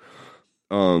yet.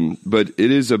 But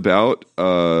it is about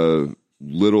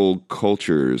little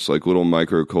cultures, like little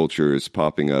microcultures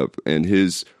popping up, and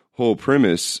his whole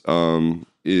premise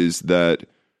is that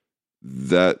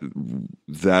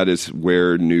is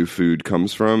where new food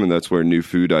comes from, and that's where new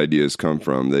food ideas come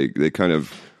from. They kind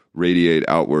of radiate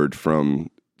outward from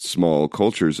small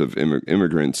cultures of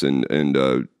immigrants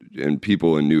and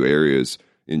people in new areas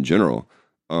in general.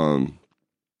 And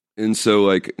so,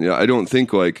 like, I don't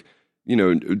think, like,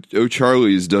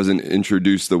 O'Charlie's doesn't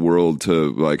introduce the world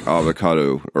to, like,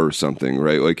 avocado or something,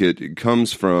 right? Like, it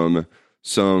comes from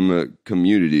some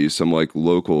community, some, like,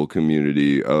 local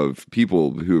community of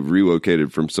people who have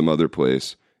relocated from some other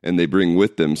place, and they bring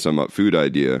with them some food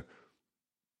idea.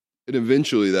 And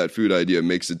eventually that food idea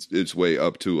makes its way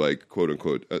up to, like, quote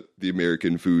unquote, the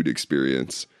American food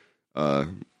experience.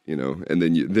 And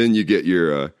then you get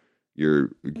your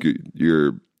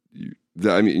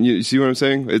I mean, you see what I'm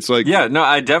saying? It's like, yeah, no,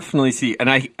 I definitely see. And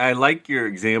I like your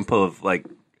example of, like,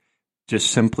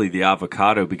 just simply the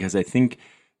avocado, because I think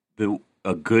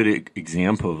a good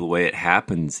example of the way it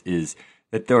happens is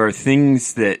that there are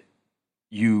things that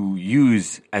you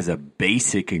use as a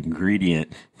basic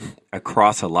ingredient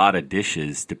across a lot of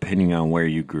dishes, depending on where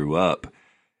you grew up.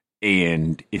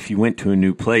 And if you went to a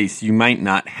new place, you might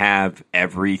not have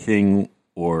everything,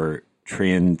 or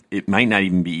it might not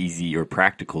even be easy or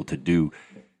practical to do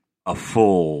a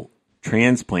full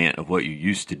transplant of what you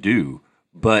used to do,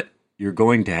 but you're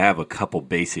going to have a couple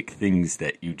basic things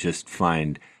that you just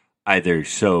find either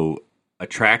so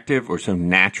attractive or so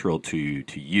natural to you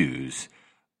to use,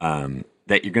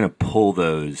 that you're going to pull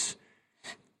those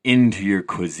into your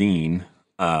cuisine.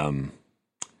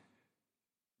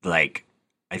 Like,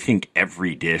 I think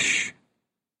every dish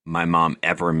my mom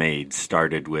ever made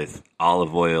started with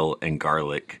olive oil and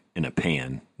garlic in a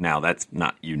pan. Now, that's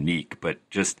not unique, but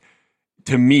just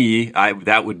to me,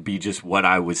 that would be just what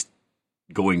I was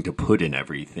going to put in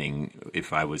everything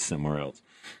if I was somewhere else.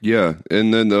 Yeah,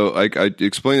 and then though, like, I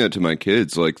explain that to my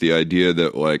kids, like the idea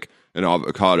that, like, an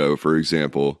avocado, for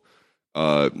example,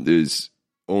 is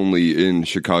only in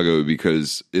Chicago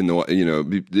because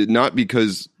not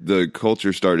because the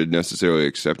culture started necessarily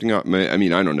accepting it. I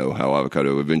mean, I don't know how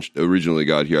avocado originally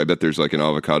got here. I bet there's, like, an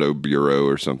avocado bureau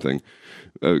or something.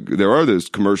 There are those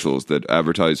commercials that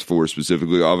advertise for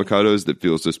specifically avocados that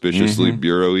feel suspiciously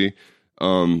bureau-y.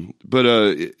 But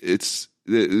it's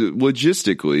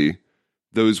logistically,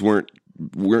 those weren't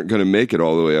going to make it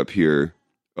all the way up here,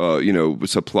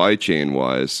 supply chain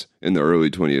wise in the early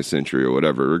 20th century or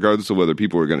whatever, regardless of whether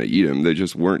people were going to eat them. They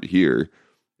just weren't here.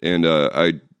 And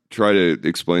I try to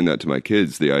explain that to my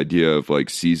kids, the idea of, like,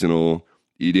 seasonal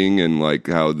eating, and, like,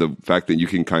 how the fact that you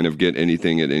can kind of get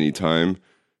anything at any time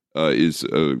is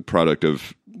a product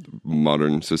of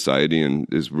modern society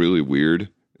and is really weird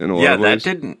in a lot of ways.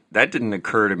 That didn't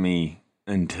occur to me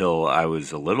until I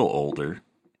was a little older,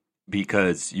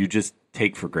 because you just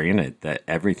take for granted that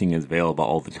everything is available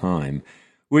all the time,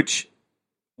 which,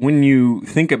 when you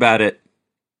think about it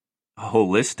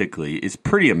holistically, is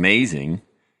pretty amazing,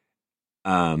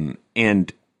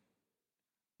 and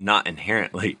not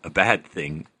inherently a bad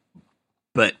thing.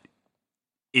 But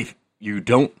if you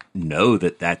don't know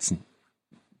that that's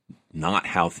not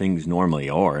how things normally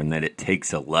are, and that it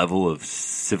takes a level of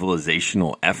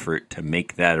civilizational effort to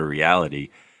make that a reality,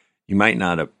 you might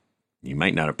not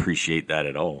appreciate that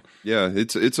at all. Yeah,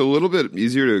 it's a little bit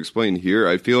easier to explain here.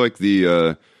 I feel like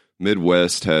the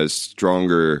Midwest has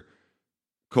stronger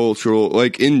cultural,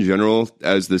 like, in general,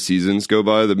 as the seasons go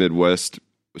by, the Midwest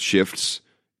shifts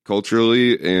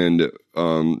culturally, and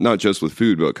not just with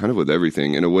food, but kind of with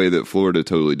everything, in a way that Florida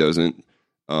totally doesn't.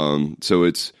 So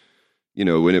it's,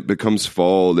 when it becomes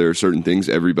fall, there are certain things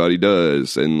everybody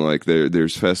does, and, like,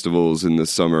 there's festivals in the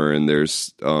summer, and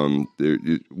there's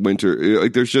winter,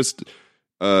 like, there's just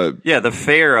the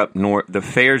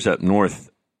fairs up north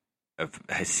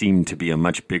has seemed to be a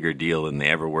much bigger deal than they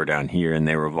ever were down here, and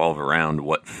they revolve around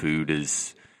what food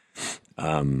is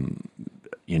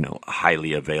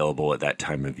highly available at that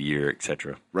time of year,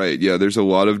 etc. Right. Yeah, there's a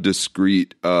lot of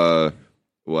discrete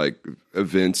like,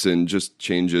 events and just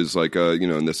changes, like,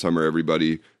 in the summer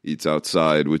everybody eats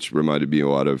outside, which reminded me a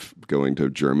lot of going to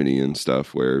Germany and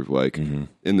stuff, where, like,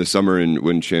 in the summer, and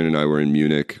when Shannon and I were in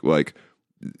Munich, like,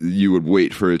 you would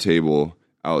wait for a table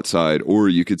outside, or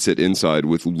you could sit inside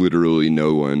with literally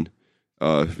no one,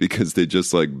 because they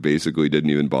just like basically didn't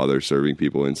even bother serving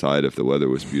people inside if the weather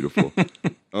was beautiful.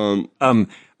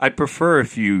 I'd prefer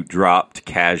if you dropped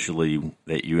casually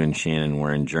that you and Shannon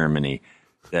were in Germany,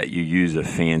 that you use a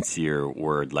fancier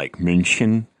word like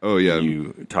München. Oh yeah,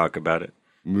 you talk about it.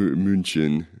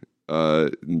 München.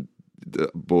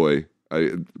 Boy,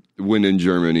 when in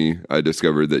Germany, I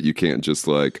discovered that you can't just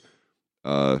like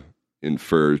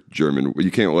infer German.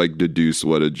 You can't like deduce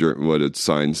what a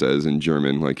sign says in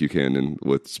German like you can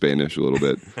with Spanish a little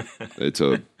bit.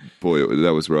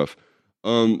 That was rough.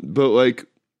 But like,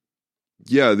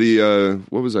 yeah,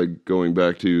 what was I going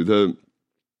back to?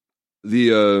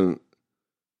 The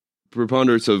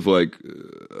preponderance of like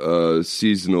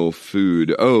seasonal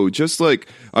food. Oh, just like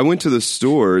I went to the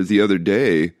store the other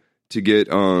day to get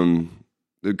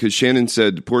because Shannon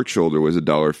said pork shoulder was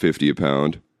 $1.50 a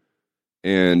pound,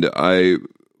 and I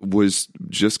was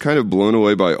just kind of blown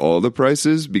away by all the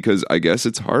prices because I guess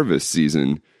it's harvest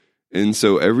season, and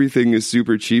so everything is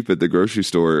super cheap at the grocery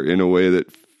store in a way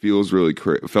that feels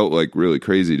felt like really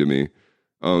crazy to me.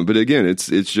 But again, it's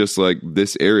just like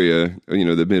this area,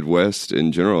 the Midwest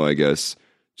in general, I guess.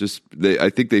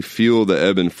 I think they feel the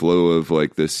ebb and flow of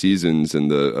like the seasons and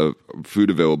the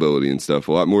food availability and stuff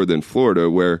a lot more than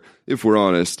Florida, where if we're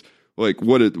honest, like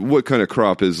what kind of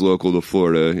crop is local to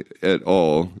Florida at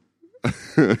all?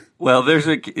 Well, there's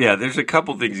a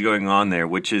couple things going on there,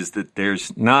 which is that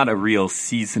there's not a real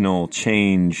seasonal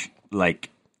change like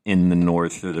in the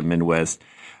North or the Midwest.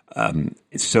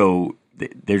 So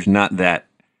there's not that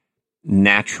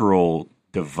natural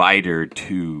divider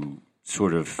to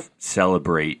sort of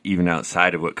celebrate even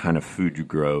outside of what kind of food you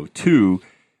grow. Two,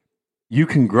 you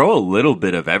can grow a little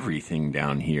bit of everything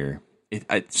down here.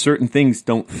 Certain things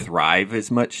don't thrive as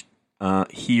much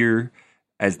here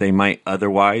as they might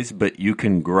otherwise, but you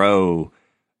can grow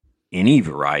any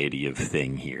variety of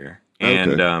thing here.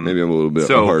 And okay. Maybe I'm a little bit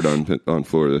hard on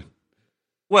Florida.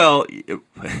 Well,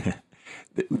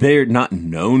 they're not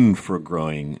known for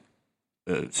growing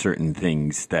certain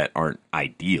things that aren't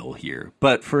ideal here.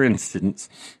 But for instance,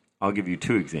 I'll give you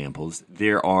two examples.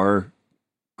 There are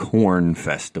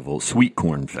sweet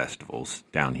corn festivals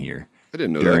down here. I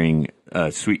didn't know during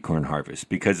sweet corn harvest,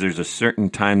 because there's certain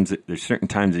times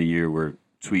of year where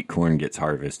sweet corn gets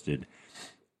harvested,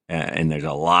 and there's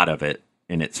a lot of it,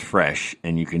 and it's fresh,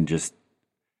 and you can just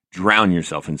drown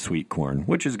yourself in sweet corn,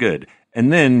 which is good.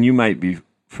 And then you might be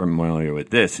familiar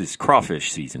with this, is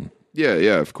crawfish season.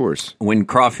 Yeah, of course. When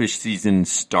crawfish season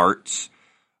starts,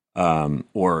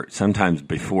 or sometimes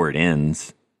before it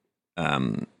ends,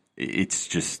 it's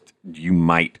just, you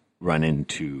might run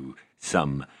into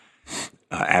some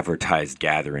advertised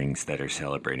gatherings that are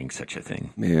celebrating such a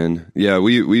thing. Man, yeah,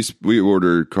 we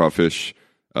order crawfish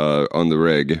on the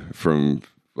reg from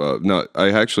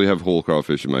I actually have whole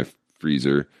crawfish in my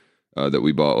freezer that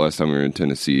we bought last time we were in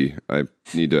Tennessee. I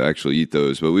need to actually eat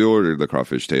those, but we ordered the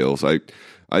crawfish tails.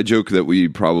 I joke that we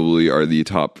probably are the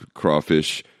top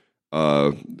crawfish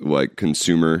like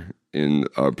consumer in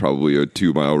probably a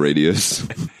 2-mile radius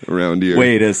around here.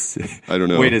 I don't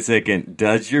know. Wait a second.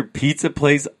 Does your pizza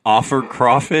place offer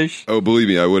crawfish? Oh, believe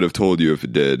me, I would have told you if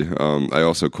it did. I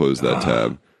also closed that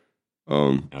tab.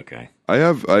 Okay.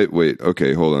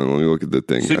 Okay, hold on. Let me look at the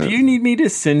thing. So do you need me to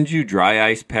send you dry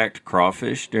ice packed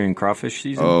crawfish during crawfish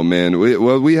season? Oh man,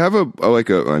 we have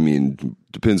I mean,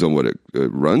 depends on what it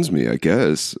runs me, I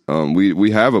guess.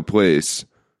 We have a place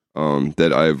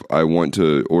that I want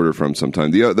to order from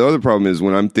sometime. The other problem is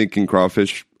when I'm thinking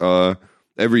crawfish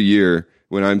every year,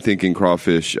 when I'm thinking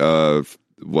crawfish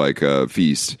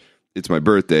feast, it's my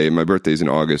birthday. My birthday's in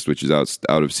August, which is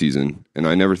out of season, and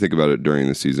I never think about it during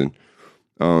the season.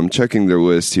 Checking their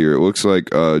list here, it looks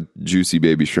like Juicy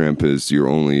Baby Shrimp is your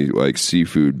only like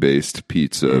seafood based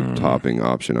pizza topping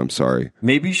option. I'm sorry.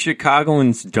 Maybe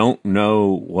Chicagoans don't know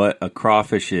what a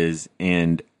crawfish is,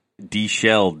 and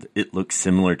deshelled, it looks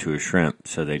similar to a shrimp,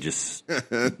 so they just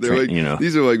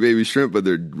these are like baby shrimp, but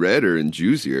they're redder and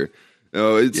juicier.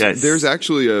 There's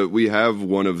actually we have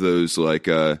one of those like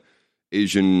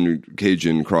Asian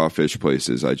Cajun crawfish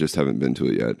places. I just haven't been to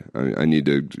it yet. I need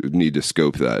to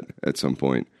scope that at some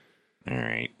point. All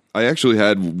right. I actually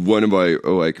had one of my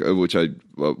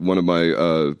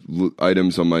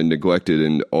items on my neglected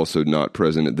and also not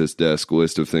present at this desk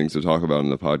list of things to talk about in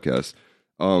the podcast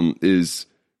is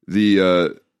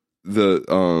the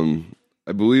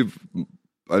I believe,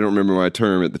 I don't remember my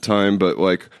term at the time, but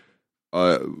like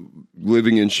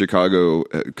living in Chicago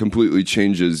completely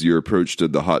changes your approach to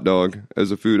the hot dog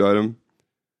as a food item.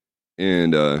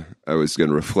 And I was going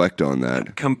to reflect on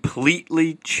that.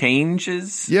 Completely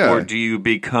changes? Yeah. Or do you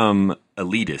become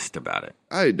elitist about it?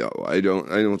 I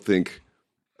don't think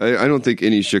I don't think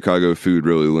any Chicago food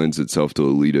really lends itself to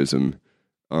elitism.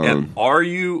 And are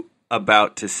you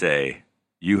about to say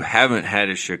you haven't had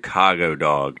a Chicago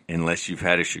dog unless you've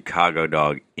had a Chicago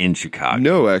dog in Chicago?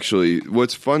 No, actually,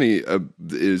 what's funny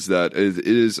is that it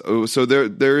is so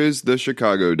there is the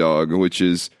Chicago dog, which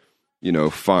is, you know,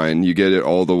 fine. You get it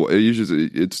all the way.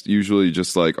 It's usually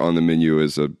just like on the menu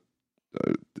as a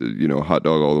you know, hot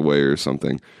dog all the way or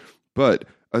something. But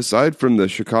aside from the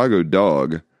Chicago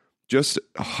dog, just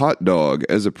a hot dog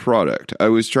as a product, I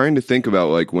was trying to think about,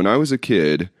 like, when I was a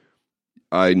kid,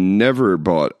 I never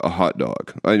bought a hot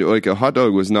dog. Like, a hot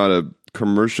dog was not a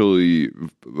commercially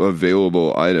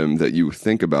available item that you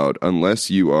think about unless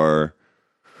you are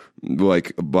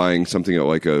like buying something at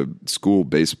like a school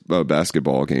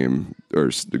basketball game, or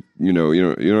you know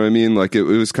what I mean. Like it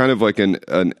was kind of like a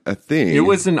thing. It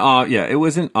wasn't it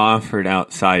wasn't offered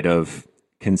outside of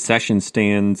concession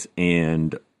stands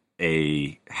and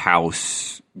a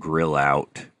house grill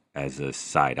out as a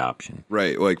side option.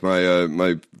 Right, like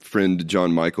my friend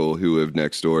John Michael, who lived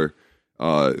next door.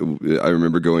 I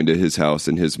remember going to his house,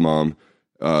 and his mom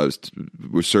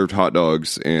was served hot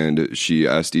dogs, and she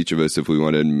asked each of us if we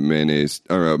wanted mayonnaise.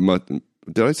 Or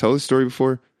did I tell this story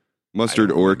before?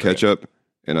 Mustard or ketchup?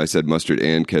 And I said mustard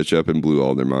and ketchup, and blew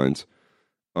all their minds.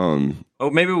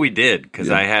 Maybe we did,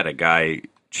 because I had a guy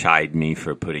chide me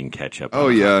for putting ketchup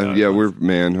on hot dog.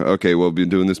 Okay, well, we've been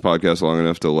doing this podcast long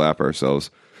enough to lap ourselves.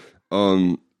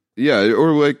 Yeah,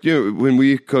 or like, you know, when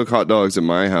we cook hot dogs at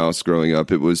my house growing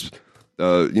up, it was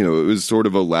it was sort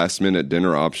of a last minute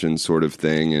dinner option sort of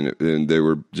thing, and they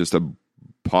were just a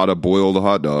pot of boiled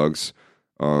hot dogs.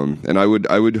 And I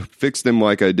would fix them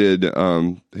like I did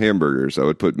hamburgers. I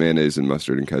would put mayonnaise and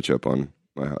mustard and ketchup on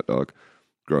my hot dog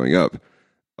growing up.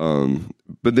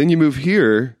 But then you move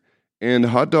here, and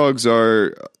hot dogs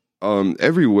are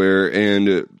everywhere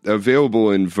and available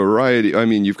in variety. I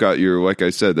mean, you've got like I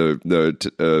said,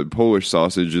 the Polish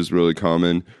sausage is really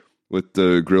common, with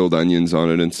the grilled onions on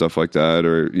it and stuff like that.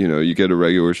 Or, you know, you get a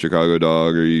regular Chicago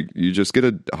dog, or you just get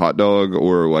a hot dog,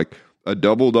 or like a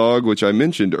double dog, which I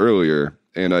mentioned earlier,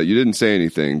 and you didn't say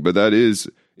anything, but that is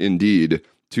indeed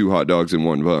 2 hot dogs in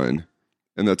one bun,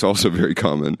 and that's also very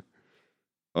common.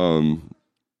 I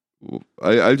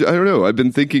don't know. I've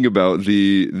been thinking about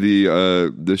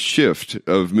the shift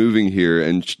of moving here,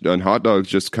 and hot dogs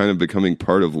just kind of becoming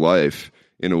part of life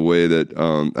in a way that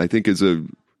I think is a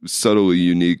subtly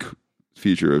unique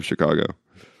feature of Chicago.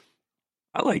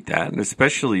 I like that, and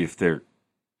especially if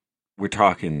we're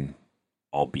talking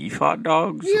all beef hot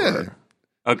dogs. Yeah.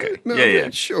 Okay. No,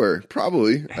 yeah. Sure.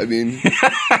 Probably. I mean,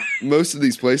 most of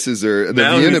these places are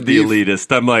now Vienna beef. The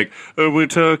elitist. I'm like, are we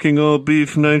talking all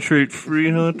beef nitrate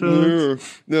free hot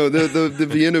dogs? No, the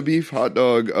Vienna beef hot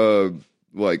dog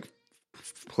like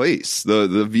place.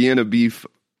 The Vienna beef.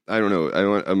 I don't know.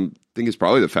 I think it's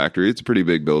probably the factory. It's a pretty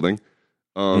big building.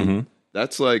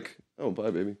 That's like, oh,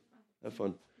 bye, baby. Have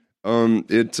fun.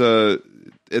 That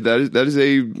is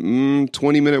a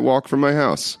 20-minute walk from my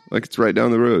house. Like, it's right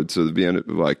down the road. So the Vienna,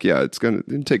 like, yeah, it's gonna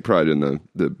take pride in the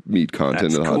meat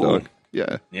content of the hot dog.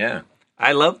 Yeah.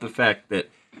 I love the fact that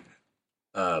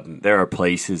there are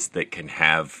places that can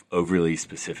have overly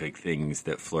specific things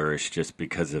that flourish just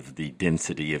because of the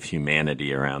density of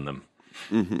humanity around them.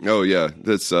 Mm-hmm. Oh yeah,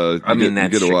 that's. That's you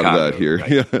get a Chicago, lot of that here.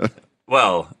 Right? Yeah.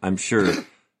 Well, I'm sure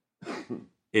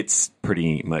it's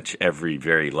pretty much every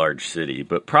very large city,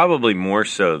 but probably more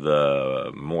so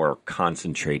the more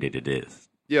concentrated it is.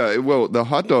 Yeah, well, the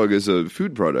hot dog as a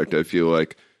food product, I feel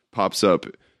like, pops up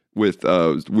with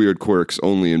weird quirks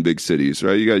only in big cities,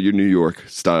 right? You got your New York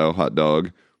style hot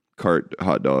dog, cart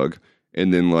hot dog,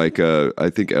 and then like I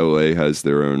think LA has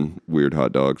their own weird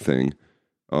hot dog thing.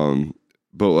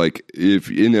 But like, if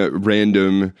in a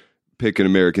random pick an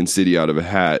American city out of a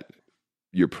hat,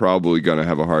 you're probably gonna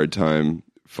have a hard time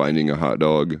finding a hot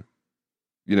dog,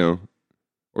 you know,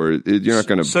 or you're not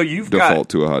gonna default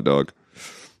to a hot dog.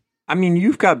 I mean,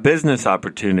 you've got business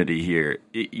opportunity here.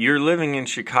 You're living in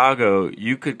Chicago.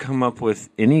 You could come up with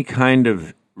any kind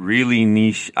of really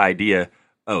niche idea.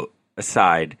 Oh,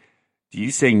 aside, do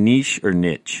you say niche or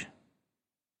niche?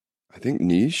 I think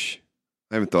niche.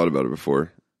 I haven't thought about it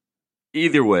before.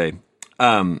 Either way,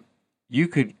 you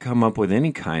could come up with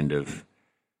any kind of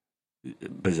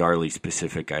bizarrely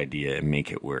specific idea and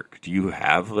make it work. Do you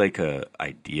have like a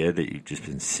idea that you've just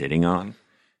been sitting on?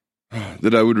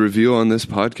 That I would reveal on this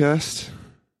podcast?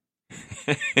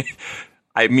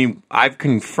 I mean, I've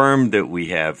confirmed that we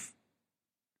have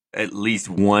at least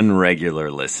one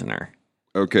regular listener.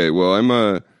 Okay, well,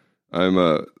 I'm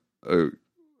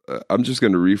just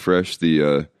going to refresh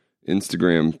the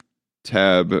Instagram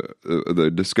tab,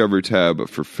 the Discover tab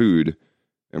for food,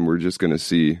 and we're just going to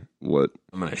see what.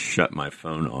 I'm going to shut my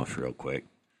phone off real quick.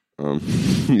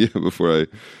 Yeah,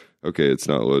 okay, it's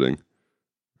not loading.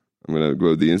 I'm going to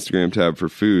load the Instagram tab for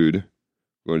food.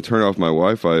 I'm going to turn off my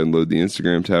Wi-Fi and load the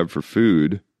Instagram tab for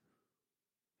food.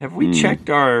 Have we checked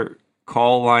our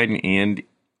call line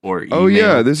or email? Oh,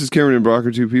 yeah, this is Cameron and Brock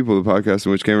are two people, the podcast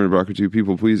in which Cameron and Brock are two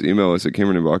people. Please email us at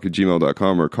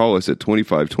CameronandBrock@gmail.com or call us at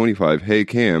 2525 Hey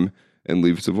Cam and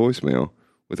leave us a voicemail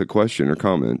with a question or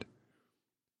comment.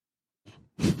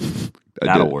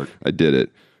 That'll work. I did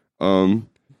it. All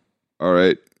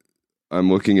right. I'm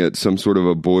looking at some sort of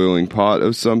a boiling pot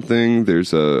of something.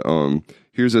 There's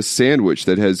here's a sandwich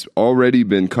that has already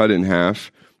been cut in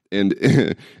half. And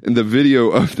in the video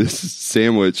of this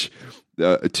sandwich,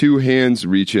 two hands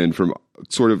reach in from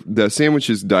sort of, the sandwich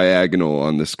is diagonal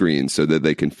on the screen so that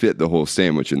they can fit the whole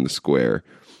sandwich in the square.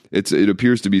 It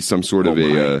appears to be some sort of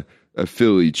a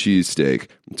Philly cheesesteak.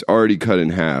 It's already cut in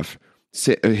half.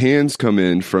 Hands come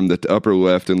in from the upper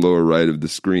left and lower right of the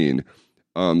screen.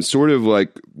 Sort of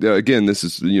like, again, this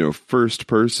is, first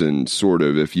person, sort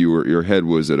of, if your head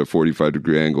was at a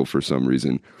 45-degree angle for some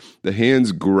reason. The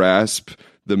hands grasp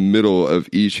the middle of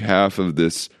each half of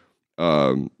this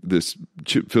Philly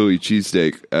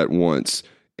cheesesteak at once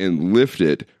and lift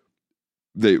it.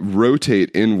 They rotate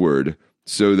inward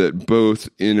so that both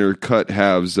inner cut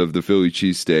halves of the Philly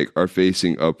cheesesteak are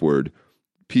facing upward.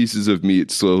 Pieces of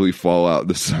meat slowly fall out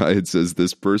the sides as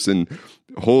this person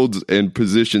holds and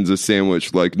positions a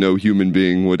sandwich like no human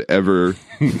being would ever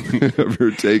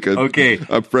take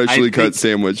a freshly cut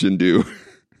sandwich and do.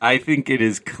 I think it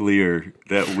is clear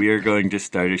that we are going to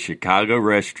start a Chicago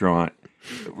restaurant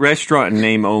in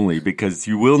name only, because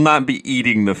you will not be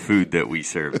eating the food that we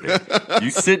serve there. You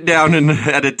sit down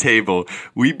at a table,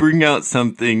 we bring out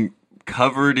something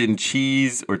covered in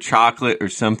cheese or chocolate or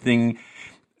something,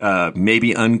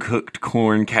 maybe uncooked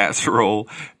corn casserole,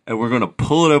 and we're going to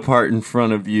pull it apart in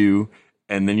front of you,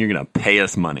 and then you're going to pay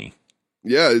us money.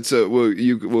 Yeah,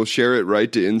 we'll share it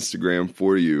right to Instagram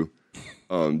for you.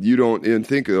 You don't even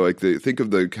think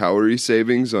of the calorie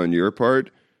savings on your part.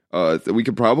 We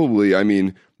could probably,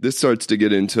 this starts to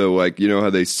get into how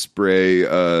they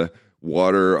spray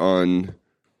water on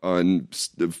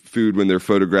food when they're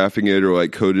photographing it, or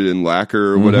coat it in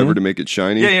lacquer or whatever to make it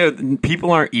shiny. Yeah.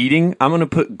 People aren't eating. I'm going to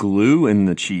put glue in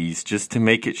the cheese just to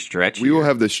make it stretchy. We will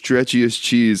have the stretchiest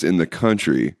cheese in the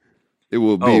country. It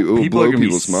will blow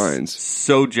people's minds.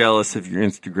 So jealous of your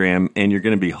Instagram, and you're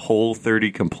going to be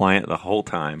Whole30 compliant the whole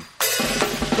time.